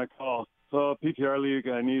 thanks for taking my call. So, PPR League,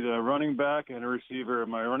 I need a running back and a receiver.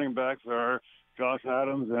 My running backs are Josh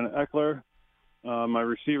Adams and Eckler. My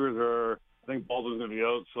receivers are, I think Baldwin's going to be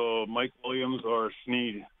out, so Mike Williams or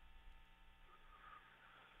Snead.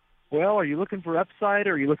 Well, are you looking for upside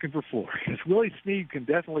or are you looking for floor? Because Willie Snead can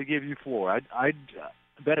definitely give you floor. I'd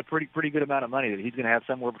bet a pretty good amount of money that he's going to have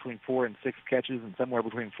somewhere between 4 and 6 catches and somewhere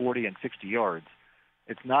between 40 and 60 yards.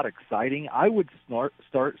 It's not exciting. I would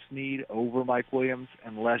start Snead over Mike Williams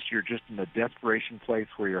unless you're just in a desperation place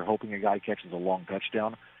where you're hoping a guy catches a long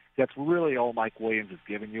touchdown. That's really all Mike Williams has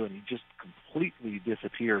given you, and he just completely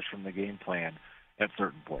disappears from the game plan at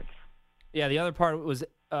certain points. Yeah, the other part was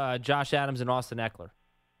Josh Adams and Austin Eckler.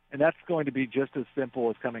 And that's going to be just as simple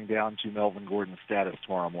as coming down to Melvin Gordon's status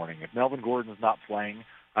tomorrow morning. If Melvin Gordon is not playing,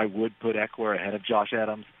 I would put Eckler ahead of Josh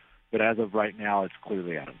Adams, but as of right now, it's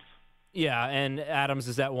clearly Adams. Yeah, and Adams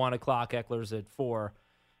is at 1 o'clock, Eckler's at 4.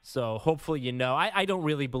 So hopefully you know. I don't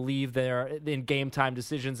really believe they're in game-time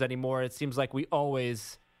decisions anymore. It seems like we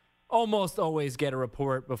almost always get a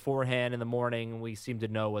report beforehand in the morning. We seem to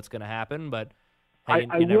know what's going to happen, but hey,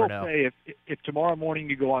 I you never will know. say, if tomorrow morning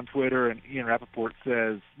you go on Twitter and Ian Rappaport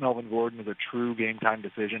says Melvin Gordon is a true game-time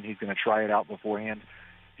decision, he's going to try it out beforehand,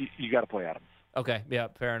 you got to play Adams. Okay, yeah,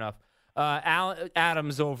 fair enough.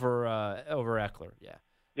 Adams over Eckler, yeah.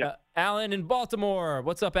 Alan in Baltimore.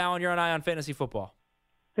 What's up, Alan? You're on Eye on Fantasy Football.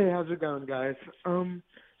 Hey, how's it going, guys? So I'm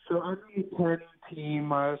in a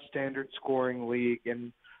 10-team standard scoring league,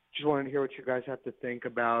 and just wanted to hear what you guys have to think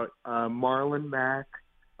about Marlon Mack,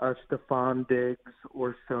 Stephon Diggs,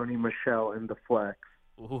 or Sony Michel in the flex.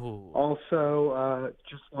 Ooh. Also,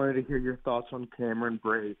 just wanted to hear your thoughts on Cameron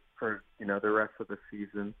Brate for the rest of the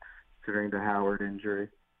season, considering the Howard injury.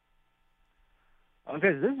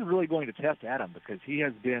 Okay, this is really going to test Adam because he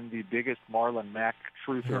has been the biggest Marlon Mack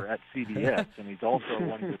truther at CBS, and he's also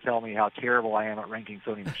wanting to tell me how terrible I am at ranking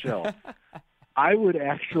Sony Michel. I would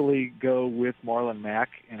actually go with Marlon Mack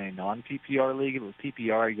in a non-PPR league. If it was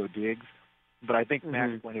PPR, you go Diggs. But I think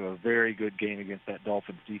Mack is going to have a very good game against that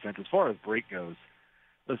Dolphins defense. As far as Brate goes,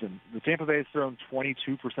 listen, the Tampa Bay has thrown 22%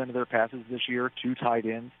 of their passes this year, 2 tight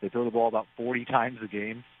ends. They throw the ball about 40 times a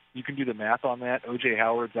game. You can do the math on that. O.J.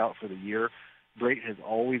 Howard's out for the year. Brate has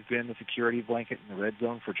always been the security blanket in the red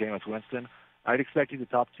zone for Jameis Winston. I'd expect he's a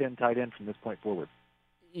top 10 tight end from this point forward.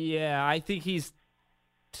 Yeah, I think he's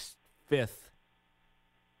 5th.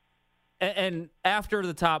 And after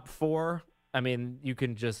the top 4, I mean, you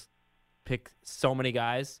can just pick so many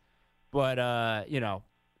guys. But,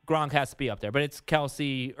 Gronk has to be up there. But it's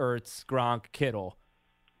Kelsey, Ertz, Gronk, Kittle.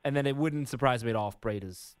 And then it wouldn't surprise me at all if Brate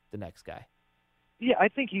is the next guy. Yeah, I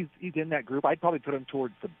think he's in that group. I'd probably put him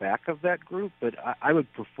towards the back of that group, but I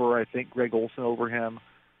would prefer, I think, Greg Olsen over him.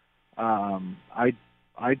 I'd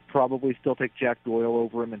probably still take Jack Doyle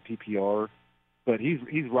over him in PPR, but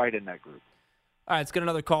he's right in that group. All right, let's get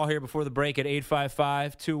another call here before the break at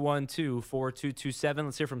 855-212-4227.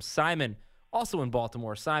 Let's hear from Simon, also in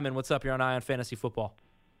Baltimore. Simon, what's up? You're on Eye on Fantasy Football.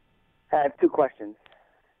 I have 2 questions.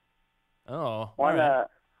 Oh, One, all right.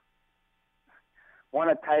 One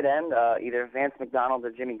a tight end, either Vance McDonald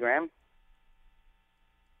or Jimmy Graham.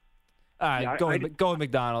 All right, go with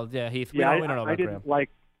McDonald. Yeah, Heath. We don't know about Graham.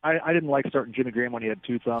 I didn't like starting Jimmy Graham when he had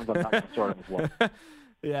 2 thumbs. I'm not going to start him as well.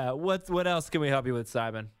 Yeah, what else can we help you with,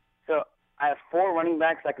 Simon? So I have 4 running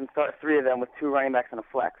backs. I can start 3 of them with 2 running backs and a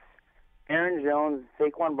flex. Aaron Jones,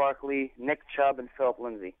 Saquon Barkley, Nick Chubb, and Philip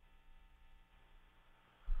Lindsay.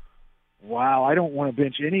 Wow, I don't want to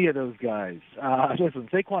bench any of those guys. Listen,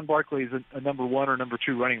 Saquon Barkley is a number 1 or number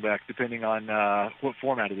 2 running back, depending on what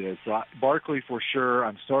format it is. So Barkley for sure.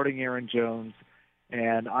 I'm starting Aaron Jones,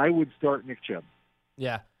 and I would start Nick Chubb.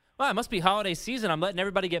 Yeah. Well, it must be holiday season. I'm letting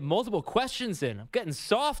everybody get multiple questions in. I'm getting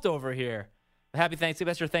soft over here. Happy Thanksgiving.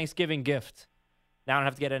 That's your Thanksgiving gift. Now I don't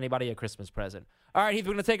have to get anybody a Christmas present. All right, Heath,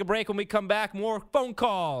 we're going to take a break. When we come back, more phone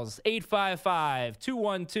calls.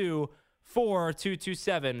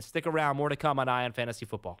 855-212-4227. Stick around. More to come on Eye on Fantasy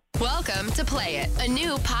Football. Welcome to Play It, a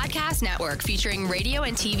new podcast network featuring radio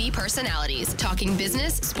and TV personalities talking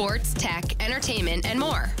business, sports, tech, entertainment, and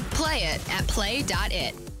more. Play it at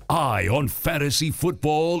play.it. Eye on Fantasy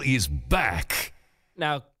Football is back.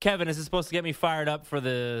 Now, Kevin, is this supposed to get me fired up for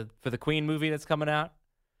the Queen movie that's coming out?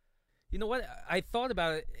 You know what? I thought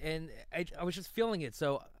about it, and I was just feeling it.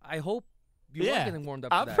 So I hope you are getting warmed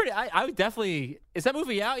up to that. I would definitely. Is that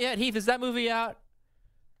movie out yet, Heath? Is that movie out?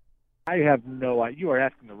 I have no idea. You are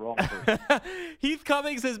asking the wrong person. Heath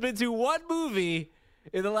Cummings has been to one movie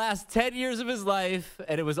in the last 10 years of his life,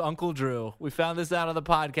 and it was Uncle Drew. We found this out on the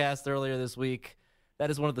podcast earlier this week. That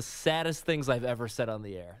is one of the saddest things I've ever said on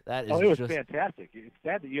the air. That is it was fantastic. It's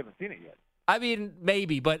sad that you haven't seen it yet. I mean,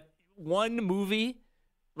 maybe, but one movie,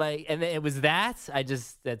 and it was that.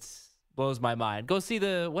 That's blows my mind. Go see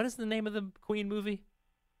what is the name of the Queen movie?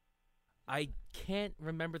 I can't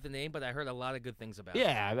remember the name, but I heard a lot of good things about it.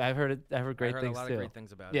 Yeah, I've heard it. I've heard great things a lot too. Of great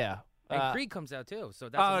things about it. Yeah, And Creed comes out too. So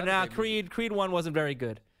that's Creed 1 wasn't very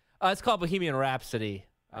good. It's called Bohemian Rhapsody.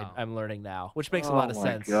 I'm learning now, which makes a lot of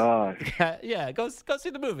sense. Oh my gosh. Yeah, go see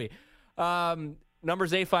the movie.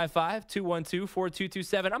 Numbers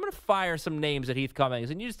 855-212-4227. I'm going to fire some names at Heath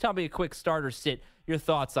Cummings, and you just tell me a quick starter sit, your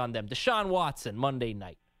thoughts on them. Deshaun Watson, Monday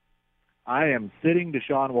night. I am sitting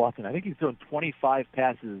Deshaun Watson. I think he's thrown 25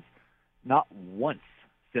 passes not once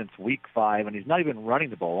since week 5, and he's not even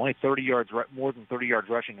running the ball. Only 30 yards, more than 30 yards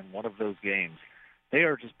rushing in one of those games. They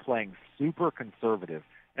are just playing super conservative.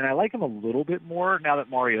 And I like him a little bit more now that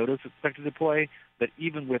Mariota's expected to play. But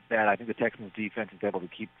even with that, I think the Texans' defense is able to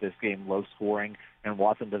keep this game low scoring, and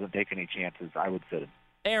Watson doesn't take any chances. I would sit him.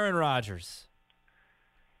 Aaron Rodgers.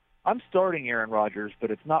 I'm starting Aaron Rodgers, but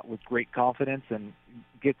it's not with great confidence. And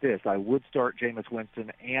get this, I would start Jameis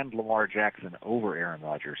Winston and Lamar Jackson over Aaron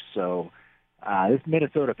Rodgers. So this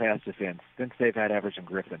Minnesota pass defense, since they've had Everson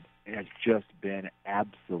Griffin, has just been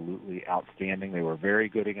absolutely outstanding. They were very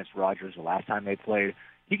good against Rodgers the last time they played.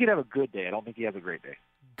 He could have a good day. I don't think he has a great day.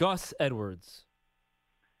 Gus Edwards.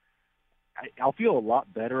 I'll feel a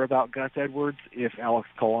lot better about Gus Edwards if Alex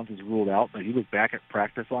Collins is ruled out, but he was back at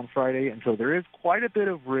practice on Friday, and so there is quite a bit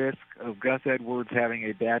of risk of Gus Edwards having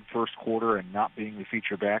a bad first quarter and not being the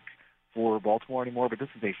feature back for Baltimore anymore. But this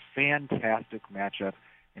is a fantastic matchup,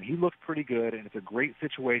 and he looked pretty good, and it's a great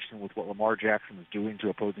situation with what Lamar Jackson is doing to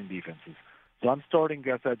opposing defenses. So I'm starting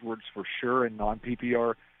Gus Edwards for sure in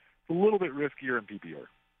non-PPR. It's a little bit riskier in PPR.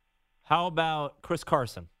 How about Chris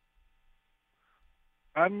Carson?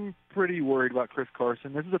 I'm pretty worried about Chris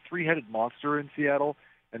Carson. This is a three-headed monster in Seattle,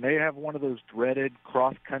 and they have one of those dreaded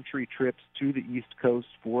cross-country trips to the East Coast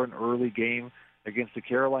for an early game against the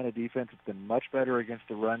Carolina defense. It's been much better against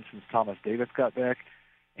the run since Thomas Davis got back,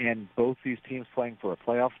 and both these teams playing for a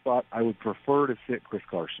playoff spot. I would prefer to sit Chris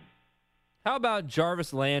Carson. How about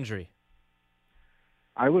Jarvis Landry?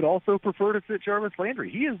 I would also prefer to sit Jarvis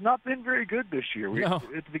Landry. He has not been very good this year. No.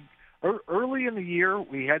 Early in the year,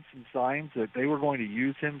 we had some signs that they were going to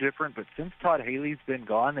use him different, but since Todd Haley's been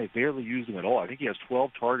gone, they barely used him at all. I think he has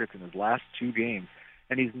 12 targets in his last 2 games,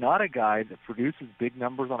 and he's not a guy that produces big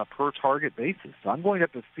numbers on a per-target basis. So I'm going to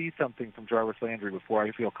have to see something from Jarvis Landry before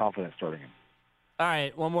I feel confident starting him. All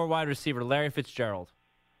right, one more wide receiver, Larry Fitzgerald.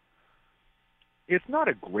 It's not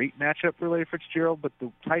a great matchup for Larry Fitzgerald, but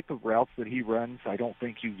the type of routes that he runs, I don't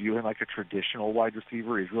think you view him like a traditional wide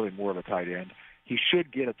receiver. He's really more of a tight end. He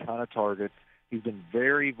should get a ton of targets. He's been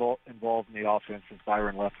very involved in the offense since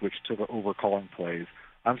Byron Leftwich took over calling plays.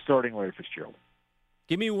 I'm starting Larry Fitzgerald.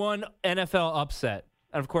 Give me one NFL upset.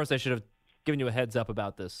 And, of course, I should have given you a heads up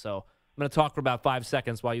about this, so I'm going to talk for about 5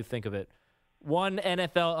 seconds while you think of it. One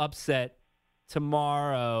NFL upset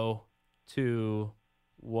tomorrow, 2,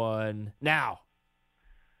 1, now.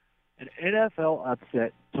 An NFL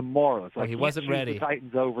upset tomorrow. So he wasn't ready. The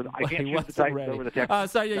Titans over. I can't choose the Titans over the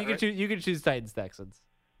Texans. Sorry, you can choose Titans Texans.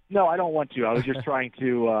 No, I don't want to. I was just trying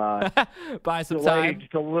to buy some time,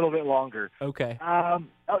 just a little bit longer. Okay.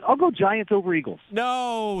 I'll go Giants over Eagles.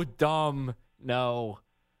 No, dumb. No,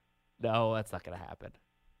 that's not going to happen.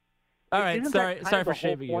 All right, sorry for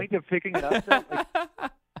shaming you. Point of picking an upset.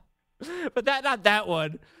 But not that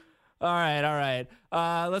one. All right.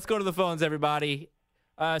 Let's go to the phones, everybody.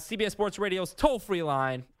 CBS Sports Radio's toll-free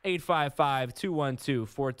line,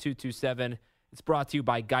 855-212-4227. It's brought to you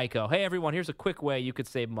by Geico. Hey, everyone, here's a quick way you could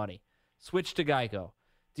save money. Switch to Geico.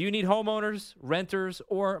 Do you need homeowners, renters,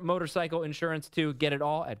 or motorcycle insurance too? Get it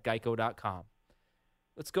all at geico.com.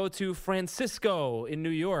 Let's go to Francisco in New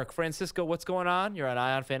York. Francisco, what's going on? You're on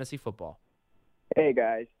Eye on Fantasy Football. Hey,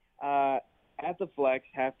 guys. At the flex,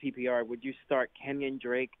 half PPR, would you start Kenyon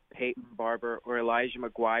Drake, Peyton Barber, or Elijah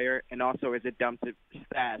McGuire? And also, is it dumb to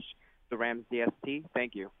stash the Rams DST?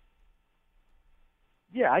 Thank you.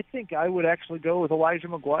 Yeah, I think I would actually go with Elijah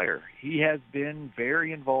McGuire. He has been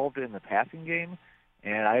very involved in the passing game,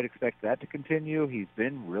 and I'd expect that to continue. He's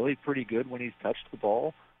been really pretty good when he's touched the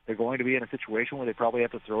ball. They're going to be in a situation where they probably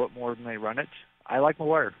have to throw it more than they run it. I like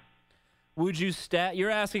McGuire. Would you You're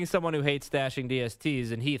asking someone who hates stashing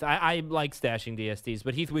DSTs, and Heath, I like stashing DSTs,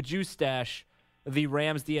 but Heath, would you stash the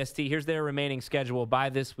Rams DST? Here's their remaining schedule by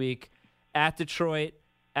this week: at Detroit,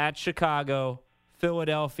 at Chicago,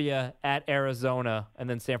 Philadelphia, at Arizona, and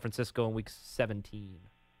then San Francisco in week 17.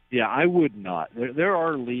 Yeah, I would not. There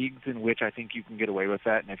are leagues in which I think you can get away with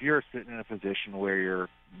that, and if you're sitting in a position where you're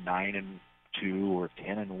 9-2 or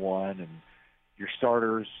 10-1, and your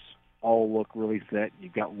starters all look really set, and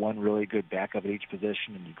you've got one really good backup at each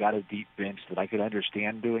position, and you've got a deep bench, that I could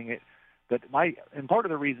understand doing it. But part of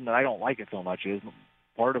the reason that I don't like it so much is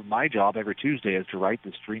part of my job every Tuesday is to write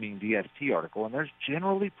the streaming DST article, and there's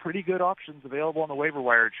generally pretty good options available on the waiver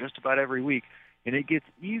wire just about every week. And it gets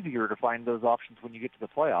easier to find those options when you get to the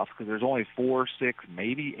playoffs because there's only 4, 6,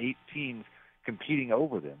 maybe 8 teams competing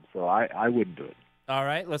over them. So I wouldn't do it. All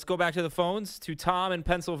right, let's go back to the phones to Tom in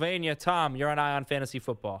Pennsylvania. Tom, you're on Eye on Fantasy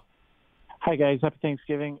Football. Hi, guys. Happy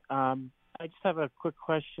Thanksgiving. I just have a quick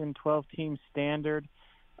question. 12-team standard.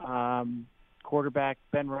 Quarterback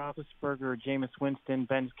Ben Roethlisberger or Jameis Winston.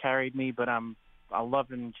 Ben's carried me, but I'm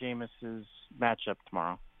loving Jameis's matchup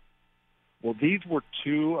tomorrow. Well, these were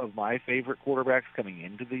 2 of my favorite quarterbacks coming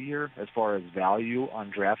into the year as far as value on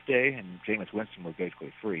draft day, and Jameis Winston was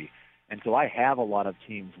basically free. And so I have a lot of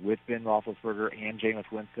teams with Ben Roethlisberger and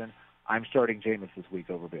Jameis Winston. I'm starting Jameis this week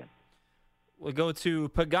over Ben. We'll go to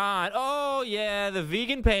Pagan. Oh, yeah, the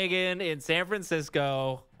vegan pagan in San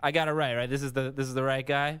Francisco. I got it right? This is the right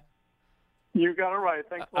guy? You got it right.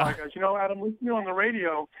 Thanks a lot, guys. You know, Adam, listening to you on the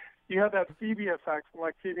radio, you had that Phoebe effect.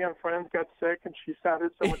 Like Phoebe on Friends got sick, and she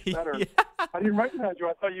sounded so much better. Yeah. I didn't recognize you.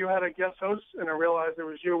 I thought you had a guest host, and I realized it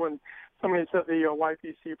was you when somebody said the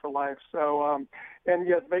YPC for life. So, and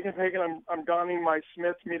yes, Vegan Pagan, I'm donning my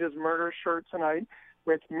Smith Meet His Murder shirt tonight,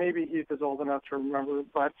 which maybe Heath is old enough to remember.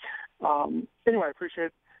 But anyway, I appreciate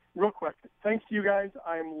it. Real quick, thanks to you guys,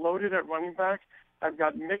 I'm loaded at running back. I've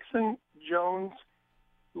got Mixon, Jones,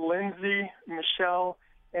 Lindsey, Michelle,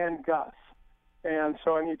 and Gus. And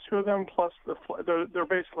so I need 2 of them plus they're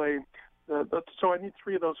basically so I need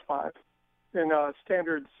 3 of those 5 in a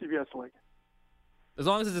standard CBS league. As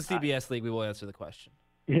long as it's a CBS league, we will answer the question.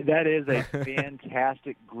 That is a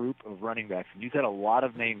fantastic group of running backs, and you said a lot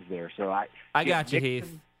of names there. So I got you,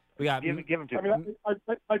 Heath. We got give them to. I mean,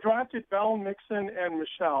 I drafted Bell, Mixon, and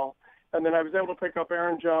Michelle, and then I was able to pick up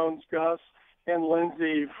Aaron Jones, Gus, and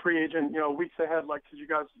Lindsey, free agent. Weeks ahead, because you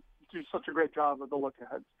guys do such a great job of the look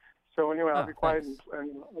ahead. So anyway, I'll be quiet and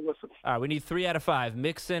listen. All right, we need 3 out of 5.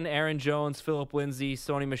 Mixon, Aaron Jones, Philip Lindsay,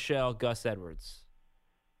 Sony Michel, Gus Edwards.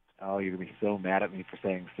 Oh, you're going to be so mad at me for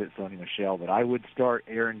saying Sony Michel, but I would start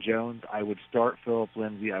Aaron Jones. I would start Philip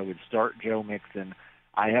Lindsay. I would start Joe Mixon.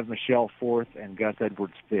 I have Michel 4th and Gus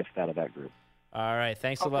Edwards 5th out of that group. All right,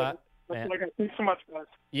 thanks a lot. Thanks so much, guys.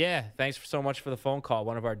 Yeah, thanks so much for the phone call.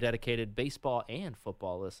 One of our dedicated baseball and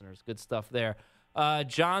football listeners. Good stuff there.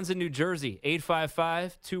 John's in New Jersey.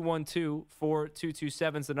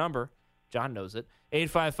 855-212-4227 is the number. John knows it.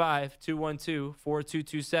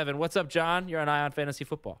 855-212-4227. What's up, John? You're on Eye on Fantasy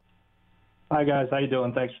Football. Hi, guys. How you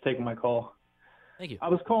doing? Thanks for taking my call. Thank you. I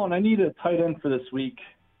was calling. I need a tight end for this week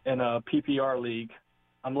in a PPR league.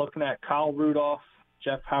 I'm looking at Kyle Rudolph,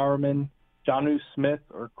 Jeff Howerman, Jonnu Smith,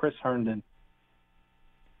 or Chris Herndon.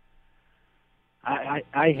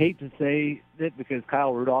 I hate to say it because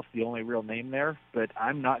Kyle Rudolph's the only real name there, but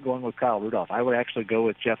I'm not going with Kyle Rudolph. I would actually go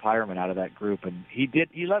with Jeff Hireman out of that group, and he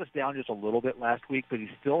let us down just a little bit last week, but he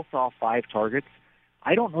still saw 5 targets.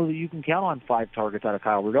 I don't know that you can count on 5 targets out of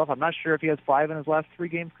Kyle Rudolph. I'm not sure if he has 5 in his last 3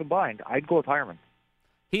 games combined. I'd go with Hireman.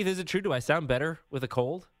 Heath, is it true? Do I sound better with a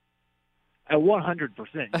cold?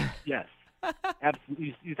 100%. Yes.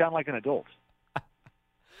 Absolutely. You sound like an adult.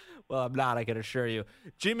 Well, I'm not, I can assure you.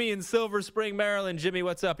 Jimmy in Silver Spring, Maryland. Jimmy,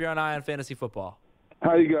 what's up? You're on Eye on Fantasy Football.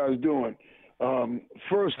 How you guys doing?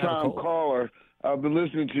 First-time caller. I've been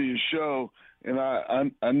listening to your show, and I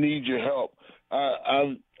need your help.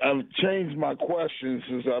 I've changed my questions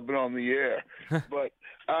since I've been on the air, but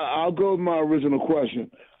I'll go with my original question.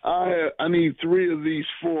 I need 3 of these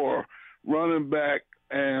 4, running back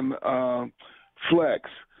and flex.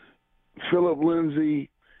 Philip Lindsay,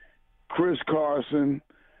 Chris Carson,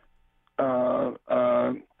 the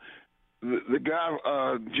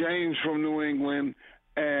guy James from New England,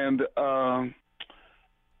 and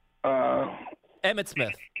Emmitt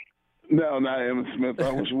Smith. No, not Emmitt Smith.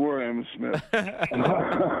 I wish it were Emmitt Smith.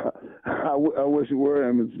 I wish it were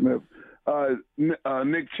Emmitt Smith.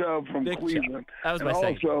 Nick Chubb from Cleveland. That was my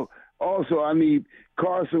second. Also, I need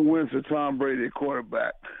Carson Wentz or Tom Brady at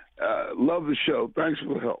quarterback. Love the show. Thanks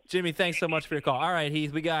for the help. Jimmy, thanks so much for your call. All right,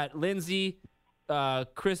 Heath, we got Lindsey,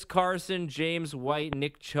 Chris Carson, James White,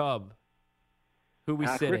 Nick Chubb. Who we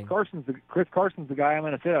sitting? Chris Carson's the guy I'm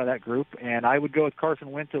going to sit out of that group, and I would go with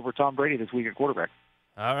Carson Wentz over Tom Brady this week at quarterback.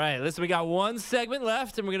 All right, listen, we got 1 segment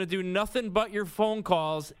left, and we're going to do nothing but your phone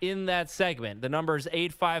calls in that segment. The number is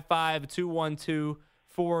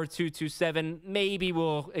 855-212-4227. Maybe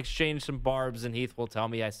we'll exchange some barbs, and Heath will tell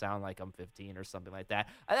me I sound like I'm 15 or something like that.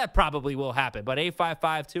 That probably will happen, but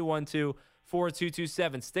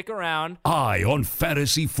 855-212-4227. Stick around. Eye on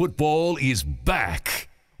Fantasy Football is back.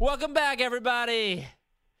 Welcome back, everybody.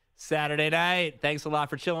 Saturday night. Thanks a lot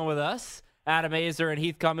for chilling with us. Adam Aizer and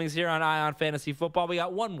Heath Cummings here on Eye on Fantasy Football. We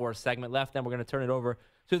got 1 more segment left, then we're going to turn it over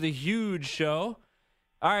to the huge show.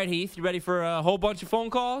 All right, Heath, you ready for a whole bunch of phone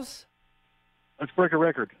calls? Let's break a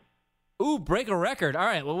record. Ooh, break a record. All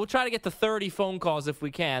right, well, we'll try to get to 30 phone calls if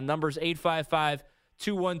we can. Number's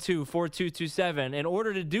 855-212-4227. In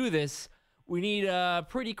order to do this, we need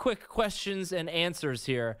pretty quick questions and answers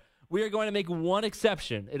here. We are going to make one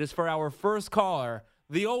exception. It is for our first caller,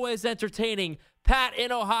 the always entertaining Pat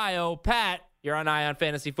in Ohio. Pat, you're on Eye on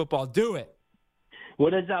Fantasy Football. Do it.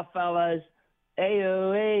 What is up, fellas?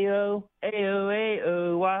 Ayo, ayo, ayo,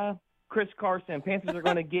 ayo, why? Chris Carson, Panthers are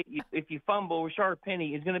going to get you. If you fumble, Rashard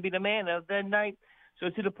Penny is going to be the man of that night. So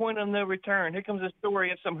to the point of no return, here comes a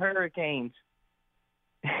story of some Hurricanes.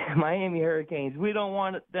 Miami Hurricanes. We don't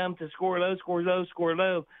want them to score low, score low, score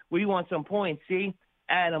low. We want some points, see?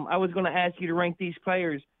 Adam, I was going to ask you to rank these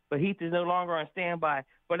players, but Heath is no longer on standby.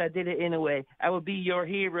 But I did it anyway. I will be your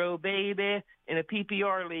hero, baby. In a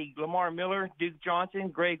PPR league, Lamar Miller, Duke Johnson,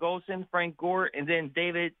 Greg Olsen, Frank Gore, and then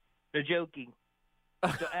David Njoku.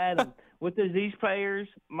 So, Adam, what does these players,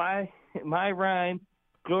 my rhyme,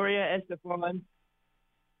 Gloria Estefan,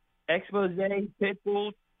 Expose,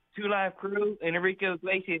 Pitbull, Two Live Crew, and Enrico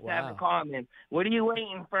Iglesias have in common? What are you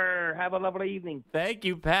waiting for? Have a lovely evening. Thank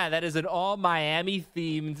you, Pat. That is an all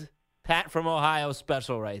Miami-themed Pat from Ohio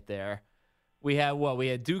special right there. We had what? We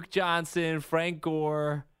had Duke Johnson, Frank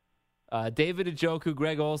Gore, David Njoku,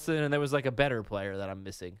 Greg Olsen, and there was like a better player that I'm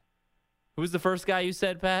missing. Who was the first guy you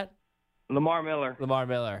said, Pat? Lamar Miller. Lamar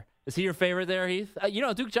Miller. Is he your favorite there, Heath?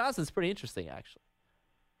 Duke Johnson's pretty interesting, actually.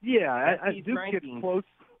 Yeah, Duke gets close.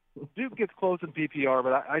 Duke gets close in PPR,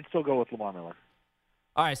 but I'd still go with Lamar Miller.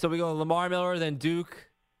 All right, so we go Lamar Miller, then Duke,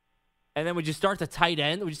 and then would you start the tight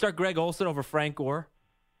end? Would you start Greg Olsen over Frank Gore?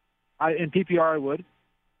 In PPR, I would.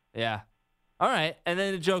 Yeah. All right, and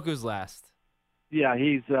then Njoku's last. Yeah,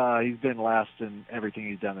 he's been last in everything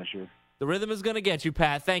he's done this year. The rhythm is going to get you,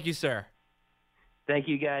 Pat. Thank you, sir. Thank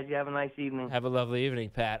you, guys. You have a nice evening. Have a lovely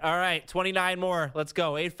evening, Pat. All right, 29 more. Let's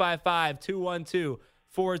go.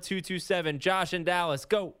 855-212-4227. Josh in Dallas,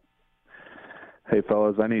 go. Hey,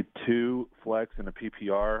 fellas, I need 2 flex in a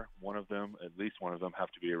PPR. At least one of them,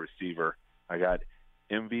 have to be a receiver. I got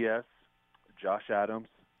MVS, Josh Adams,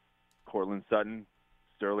 Cortland Sutton,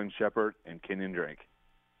 Sterling Shepard, and Kenyon Drake.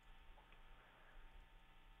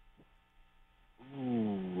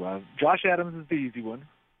 Ooh, Josh Adams is the easy one.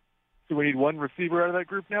 So we need one receiver out of that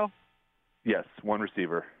group now? Yes, one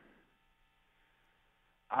receiver.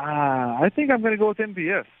 I think I'm going to go with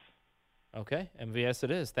MVS. Okay, MVS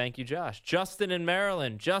it is. Thank you, Josh. Justin in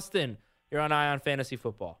Maryland. Justin, you're on Eye on Fantasy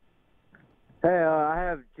Football. Hey, I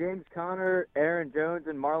have James Conner, Aaron Jones,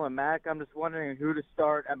 and Marlon Mack. I'm just wondering who to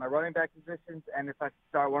start at my running back positions and if I should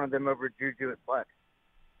start one of them over Juju at flex.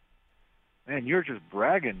 Man, you're just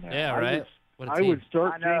bragging now. Yeah, right? I would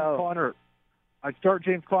start James Conner. I'd start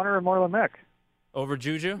James Conner and Marlon Mack. Over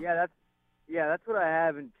Juju? Yeah, that's what I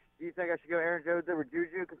have. And do you think I should go Aaron Jones over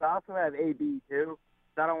Juju? Because I also have AB too.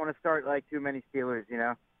 So I don't want to start like too many Steelers,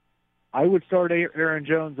 I would start Aaron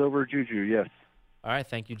Jones over Juju, yes. All right,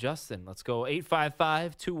 thank you, Justin. Let's go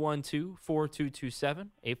 855-212-4227.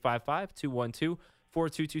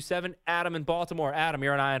 855-212-4227. Adam in Baltimore. Adam,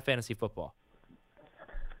 you're on Eye on Fantasy Football.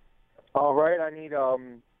 All right, I need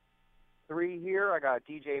 3 here. I got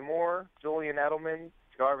DJ Moore, Julian Edelman,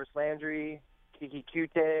 Jarvis Landry, Kiki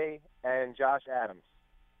Kute, and Josh Adams.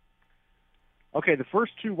 Okay, the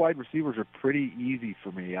first 2 wide receivers are pretty easy for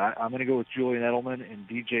me. I'm going to go with Julian Edelman and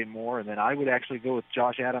DJ Moore, and then I would actually go with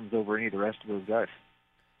Josh Adams over any of the rest of those guys.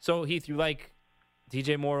 So, Heath, you like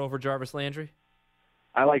DJ Moore over Jarvis Landry?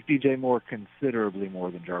 I like DJ Moore considerably more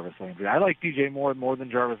than Jarvis Landry. I like DJ Moore more than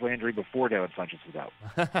Jarvis Landry before Devin Funchess was out.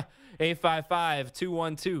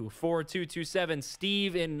 855-212-4227.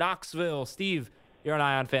 Steve in Knoxville. Steve, you're on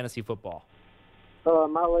Eye on Fantasy Football.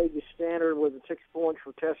 My league is standard with 6 points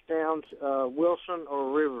for touchdowns. Wilson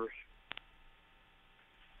or Rivers?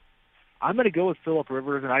 I'm going to go with Phillip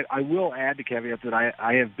Rivers, and I will add the caveat that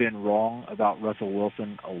I have been wrong about Russell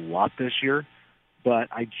Wilson a lot this year, but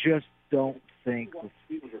I just don't think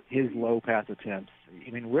his low pass attempts.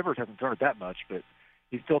 I mean, Rivers hasn't thrown it that much, but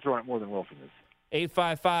he's still throwing it more than Wilson is.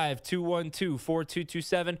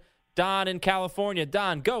 855-212-4227. Don in California.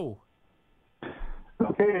 Don, go.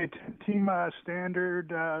 Okay, team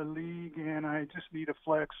standard league, and I just need a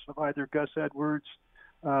flex of either Gus Edwards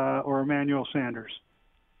or Emmanuel Sanders.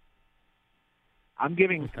 I'm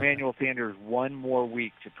giving Emmanuel Sanders one more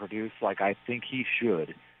week to produce like I think he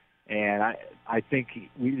should. And I think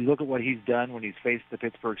we look at what he's done when he's faced the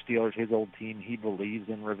Pittsburgh Steelers, his old team. He believes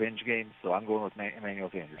in revenge games, so I'm going with Emmanuel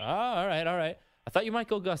Sanders. Oh, all right. I thought you might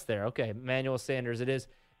go Gus there. Okay, Emmanuel Sanders it is.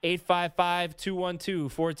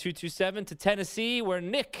 855-212-4227 to Tennessee, where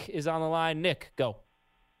Nick is on the line. Nick, go.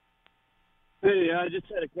 Hey, I just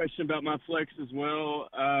had a question about my flex as well.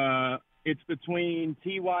 It's between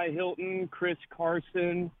T.Y. Hilton, Chris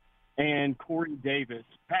Carson, and Corey Davis.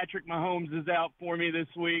 Patrick Mahomes is out for me this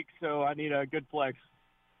week, so I need a good flex.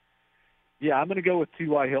 Yeah, I'm going to go with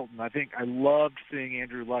T.Y. Hilton. I think I loved seeing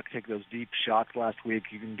Andrew Luck take those deep shots last week.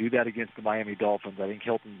 You can do that against the Miami Dolphins. I think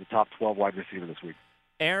Hilton's the top 12 wide receiver this week.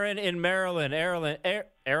 Aaron in Maryland. Aaron,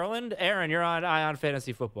 you're on Ion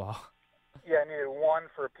Fantasy Football. Yeah, I needed one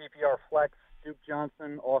for PPR flex, Duke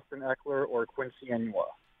Johnson, Austin Eckler, or Quincy Enunwa.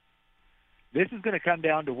 This is going to come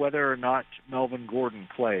down to whether or not Melvin Gordon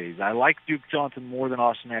plays. I like Duke Johnson more than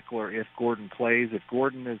Austin Eckler if Gordon plays. If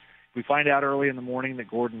we find out early in the morning that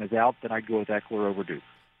Gordon is out, then I'd go with Eckler over Duke.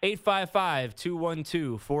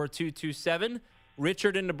 855-212-4227.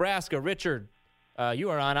 Richard in Nebraska. Richard, you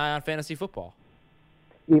are on Ion Fantasy Football.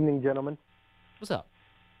 Evening, gentlemen. What's up?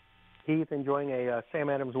 Heath, enjoying a Sam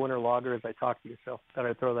Adams Winter Lager as I talk to you, so thought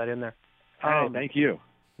I'd throw that in there. Hey, thank you.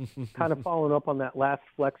 Kind of following up on that last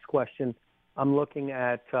flex question, I'm looking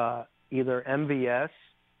at either MVS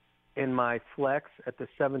in my flex at the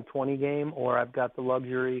 7:20 game, or I've got the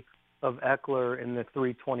luxury of Eckler in the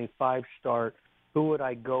 3:25 start. Who would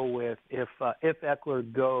I go with if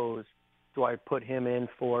Eckler goes? Do I put him in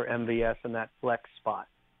for MVS in that flex spot?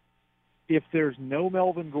 If there's no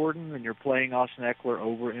Melvin Gordon, then you're playing Austin Eckler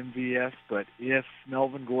over MVS. But if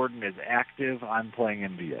Melvin Gordon is active, I'm playing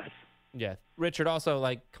MVS. Yeah, Richard. Also,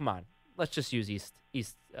 come on, let's just use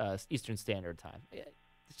Eastern Standard Time.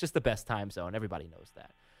 It's just the best time zone. Everybody knows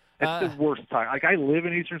that. It's the worst time. I live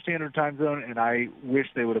in Eastern Standard Time Zone, and I wish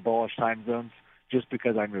they would abolish time zones just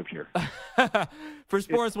because I moved here. For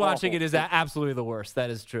sports watching, it is absolutely the worst. That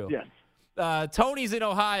is true. Yes. Tony's in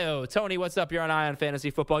Ohio. Tony, what's up? You're on Ion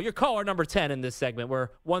Fantasy Football. You're caller number 10 in this segment. We're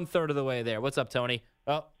 1/3 of the way there. What's up, Tony?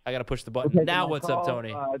 Oh, I got to push the button. Okay, now what's up,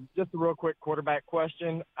 Tony? Just a real quick quarterback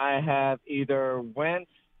question. I have either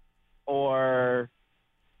Wentz or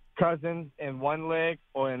Cousins in one leg,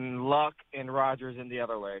 or in Luck and Rodgers in the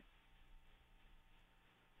other leg.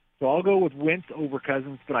 So I'll go with Wentz over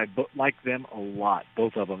Cousins, but I like them a lot,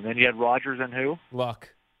 both of them. Then you had Rodgers and who? Luck.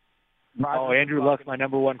 Andrew Luck's my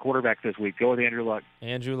number one quarterback this week. Go with Andrew Luck.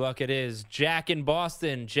 Andrew Luck it is. Jack in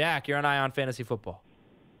Boston. Jack, you're on Ion Fantasy Football.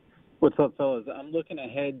 What's up, fellas? I'm looking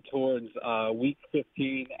ahead towards Week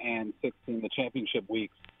 15 and 16, the championship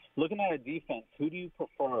weeks. Looking at a defense, who do you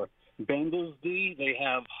prefer? Bengals D, they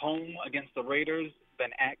have home against the Raiders, then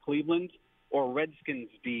at Cleveland, or Redskins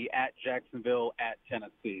D at Jacksonville, at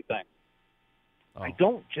Tennessee? Thanks. I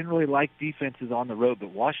don't generally like defenses on the road, but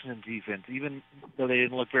Washington's defense, even though they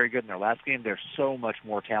didn't look very good in their last game, they're so much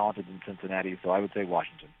more talented than Cincinnati, so I would say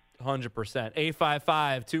Washington. 100%.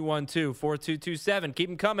 855-212-4227. Keep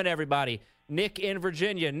them coming, everybody. Nick in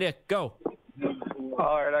Virginia. Nick, go.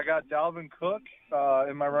 All right, I got Dalvin Cook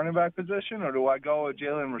in my running back position, or do I go with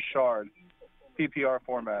Jalen Richard, PPR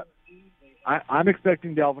format? I'm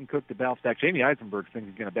expecting Dalvin Cook to bounce back. Jamie Eisenberg thinks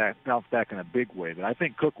he's going to bounce back in a big way, but I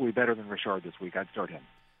think Cook will be better than Richard this week. I'd start him.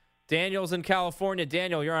 Daniel's in California.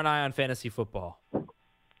 Daniel, you're on Ion Fantasy Football.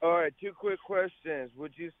 All right, two quick questions.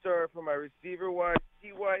 Would you start for my receiver wide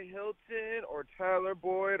T.Y. Hilton or Tyler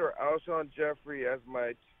Boyd or Alshon Jeffrey as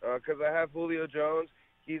my because I have Julio Jones.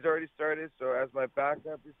 He's already started, so as my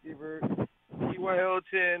backup receiver, T.Y.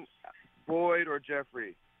 Hilton, Boyd, or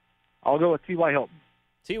Jeffrey? I'll go with T.Y. Hilton.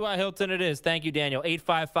 T.Y. Hilton it is. Thank you, Daniel.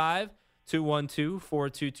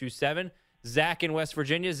 855-212-4227. Zach in West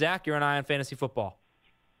Virginia. Zach, you're on Ion Fantasy Football.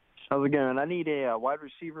 How's it going? I need a wide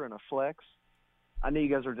receiver and a flex. I know you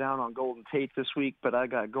guys are down on Golden Tate this week, but I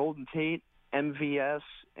got Golden Tate, MVS,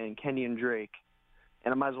 and Kenyon Drake.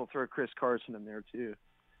 And I might as well throw Chris Carson in there, too, if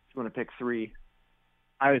you want to pick three.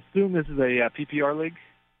 I assume this is a PPR league?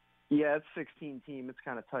 Yeah, it's 16-team. It's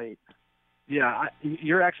kind of tight. Yeah,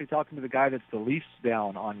 you're actually talking to the guy that's the least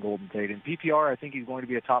down on Golden Tate. In PPR, I think he's going to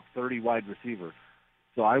be a top 30 wide receiver.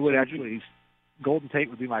 So I would actually – Golden Tate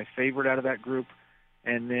would be my favorite out of that group.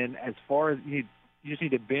 And then as far as you just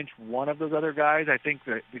need to bench one of those other guys, I think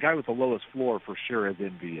the guy with the lowest floor for sure is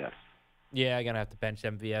MVS. Yeah, I'm going to have to bench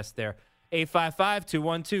MVS there.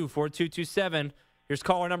 855-212-4227. Here's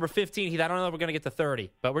caller number 15. Heath, I don't know if we're going to get to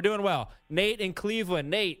 30, but we're doing well. Nate in Cleveland.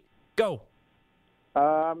 Nate, go.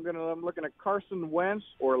 I'm looking at Carson Wentz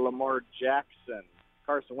or Lamar Jackson.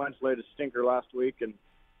 Carson Wentz laid a stinker last week, and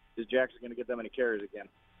is Jackson going to get that many carries again?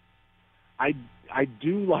 I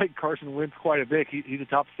do like Carson Wentz quite a bit. He's a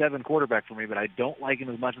top 7 quarterback for me, but I don't like him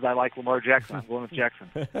as much as I like Lamar Jackson. I'm going with Jackson.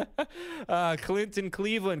 Clint in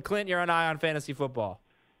Cleveland. Clint, you're on Ion Fantasy Football.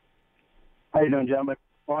 How you doing, gentlemen?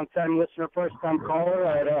 Long-time listener, first-time caller.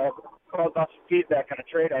 I called off some feedback on a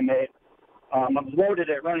trade I made. I'm loaded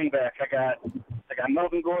at running back. I got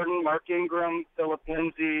Melvin Gordon, Mark Ingram, Phillip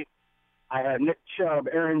Lindsay, I have Nick Chubb,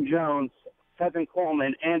 Aaron Jones, Tevin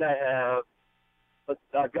Coleman, and I have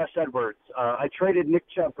Gus Edwards. I traded Nick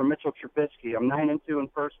Chubb for Mitchell Trubisky. I'm 9-2 in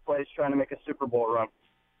first place, trying to make a Super Bowl run.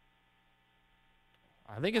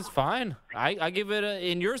 I think it's fine. I give it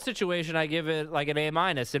in your situation, I give it like an A-.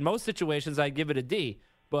 In most situations, I give it a D.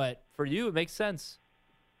 But for you, it makes sense.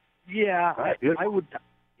 Yeah,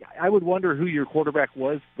 I would wonder who your quarterback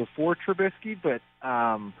was before Trubisky, but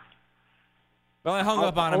well, I hung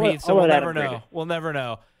up on him, Heath, so we'll never know. We'll never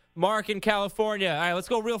know. Mark in California. All right, let's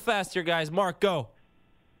go real fast here, guys. Mark, go.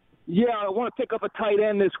 Yeah, I want to pick up a tight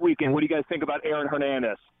end this weekend. What do you guys think about Aaron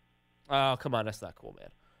Hernandez? Oh, come on. That's not cool, man.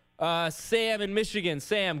 Sam in Michigan.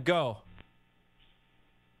 Sam, go.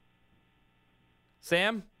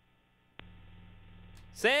 Sam?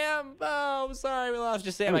 Sam? Oh, I'm sorry. We lost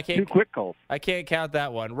you, Sam. I can't. 2 quick calls. I can't count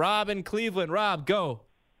that one. Rob in Cleveland. Rob, go.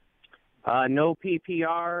 No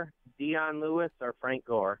PPR, Deion Lewis, or Frank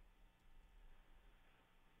Gore.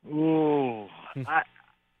 Ooh,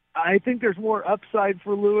 I think there's more upside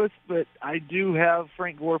for Lewis, but I do have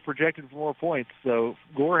Frank Gore projected for more points, so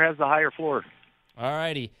Gore has the higher floor. All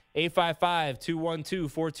righty.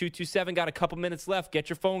 855-212-4227. Got a couple minutes left. Get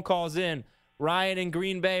your phone calls in. Ryan in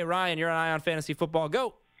Green Bay. Ryan, you're an Eye on Fantasy Football.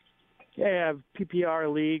 Go. Yeah, I have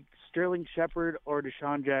PPR league, Sterling Shepard or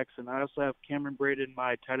Deshaun Jackson. I also have Cameron Brate in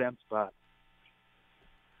my tight end spot.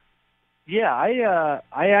 Yeah,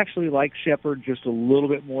 I actually like Shepard just a little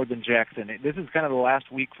bit more than Jackson. This is kind of the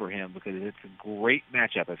last week for him because it's a great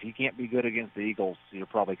matchup. If he can't be good against the Eagles, you're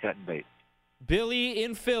probably cutting bait. Billy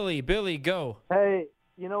in Philly. Billy, go. Hey,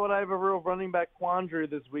 you know what? I have a real running back quandary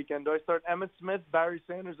this weekend. Do I start Emmitt Smith, Barry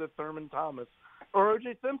Sanders, or Thurman Thomas? Or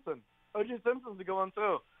O.J. Simpson? O.J. Simpson's a good one,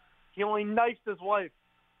 too. He only knifed his wife.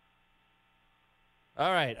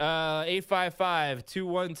 All right.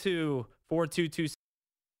 855-212-4227.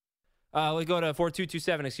 Let's go to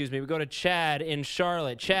 4227, excuse me. We go to Chad in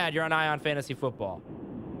Charlotte. Chad, you're on Eye on Fantasy Football.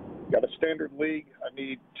 Got a standard league. I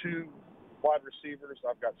need 2 wide receivers.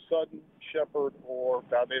 I've got Sutton, Shepard, or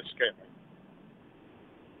Valdez Scantling.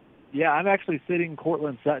 Yeah, I'm actually sitting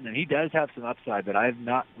Cortland Sutton, and he does have some upside, but I've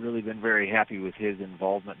not really been very happy with his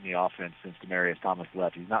involvement in the offense since Demaryius Thomas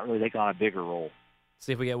left. He's not really taking on a bigger role.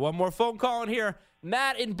 See if we get one more phone call in here.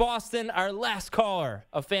 Matt in Boston, our last caller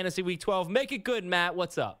of Fantasy Week 12. Make it good, Matt.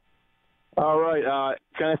 What's up? All right.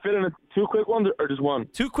 Can I fit in 2 quick ones or just one?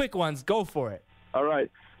 2 quick ones. Go for it. All right.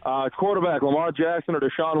 Quarterback, Lamar Jackson or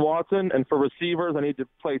Deshaun Watson. And for receivers, I need to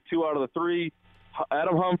play 2 out of the 3.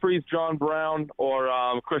 Adam Humphries, John Brown, or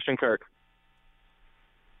Christian Kirk.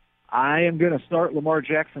 I am going to start Lamar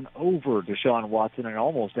Jackson over Deshaun Watson and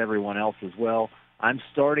almost everyone else as well. I'm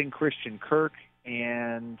starting Christian Kirk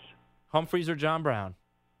and Humphries or John Brown?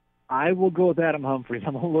 I will go with Adam Humphries.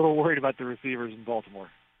 I'm a little worried about the receivers in Baltimore.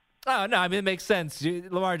 Oh, no, I mean, it makes sense.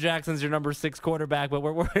 Lamar Jackson's your number 6 quarterback, but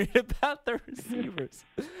we're worried about the receivers.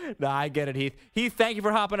 No, I get it, Heath. Heath, thank you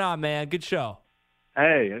for hopping on, man. Good show.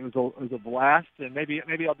 Hey, it was a blast, and maybe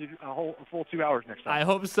I'll do a full 2 hours next time. I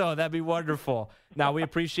hope so. That'd be wonderful. Now, we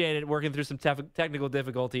appreciate it working through some technical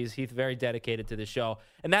difficulties. Heath, very dedicated to the show.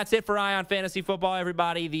 And that's it for Eye on Fantasy Football,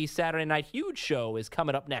 everybody. The Saturday Night Huge Show is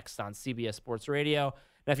coming up next on CBS Sports Radio.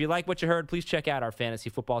 Now, if you like what you heard, please check out our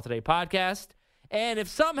Fantasy Football Today podcast. And if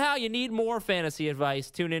somehow you need more fantasy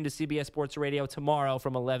advice, tune in to CBS Sports Radio tomorrow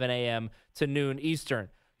from 11 a.m. to noon Eastern.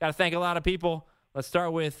 Got to thank a lot of people. Let's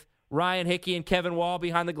start with Ryan Hickey and Kevin Wall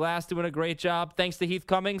behind the glass doing a great job. Thanks to Heath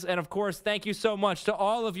Cummings. And, of course, thank you so much to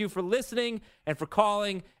all of you for listening and for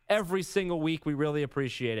calling every single week. We really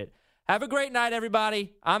appreciate it. Have a great night,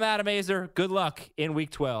 everybody. I'm Adam Aizer. Good luck in Week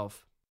 12.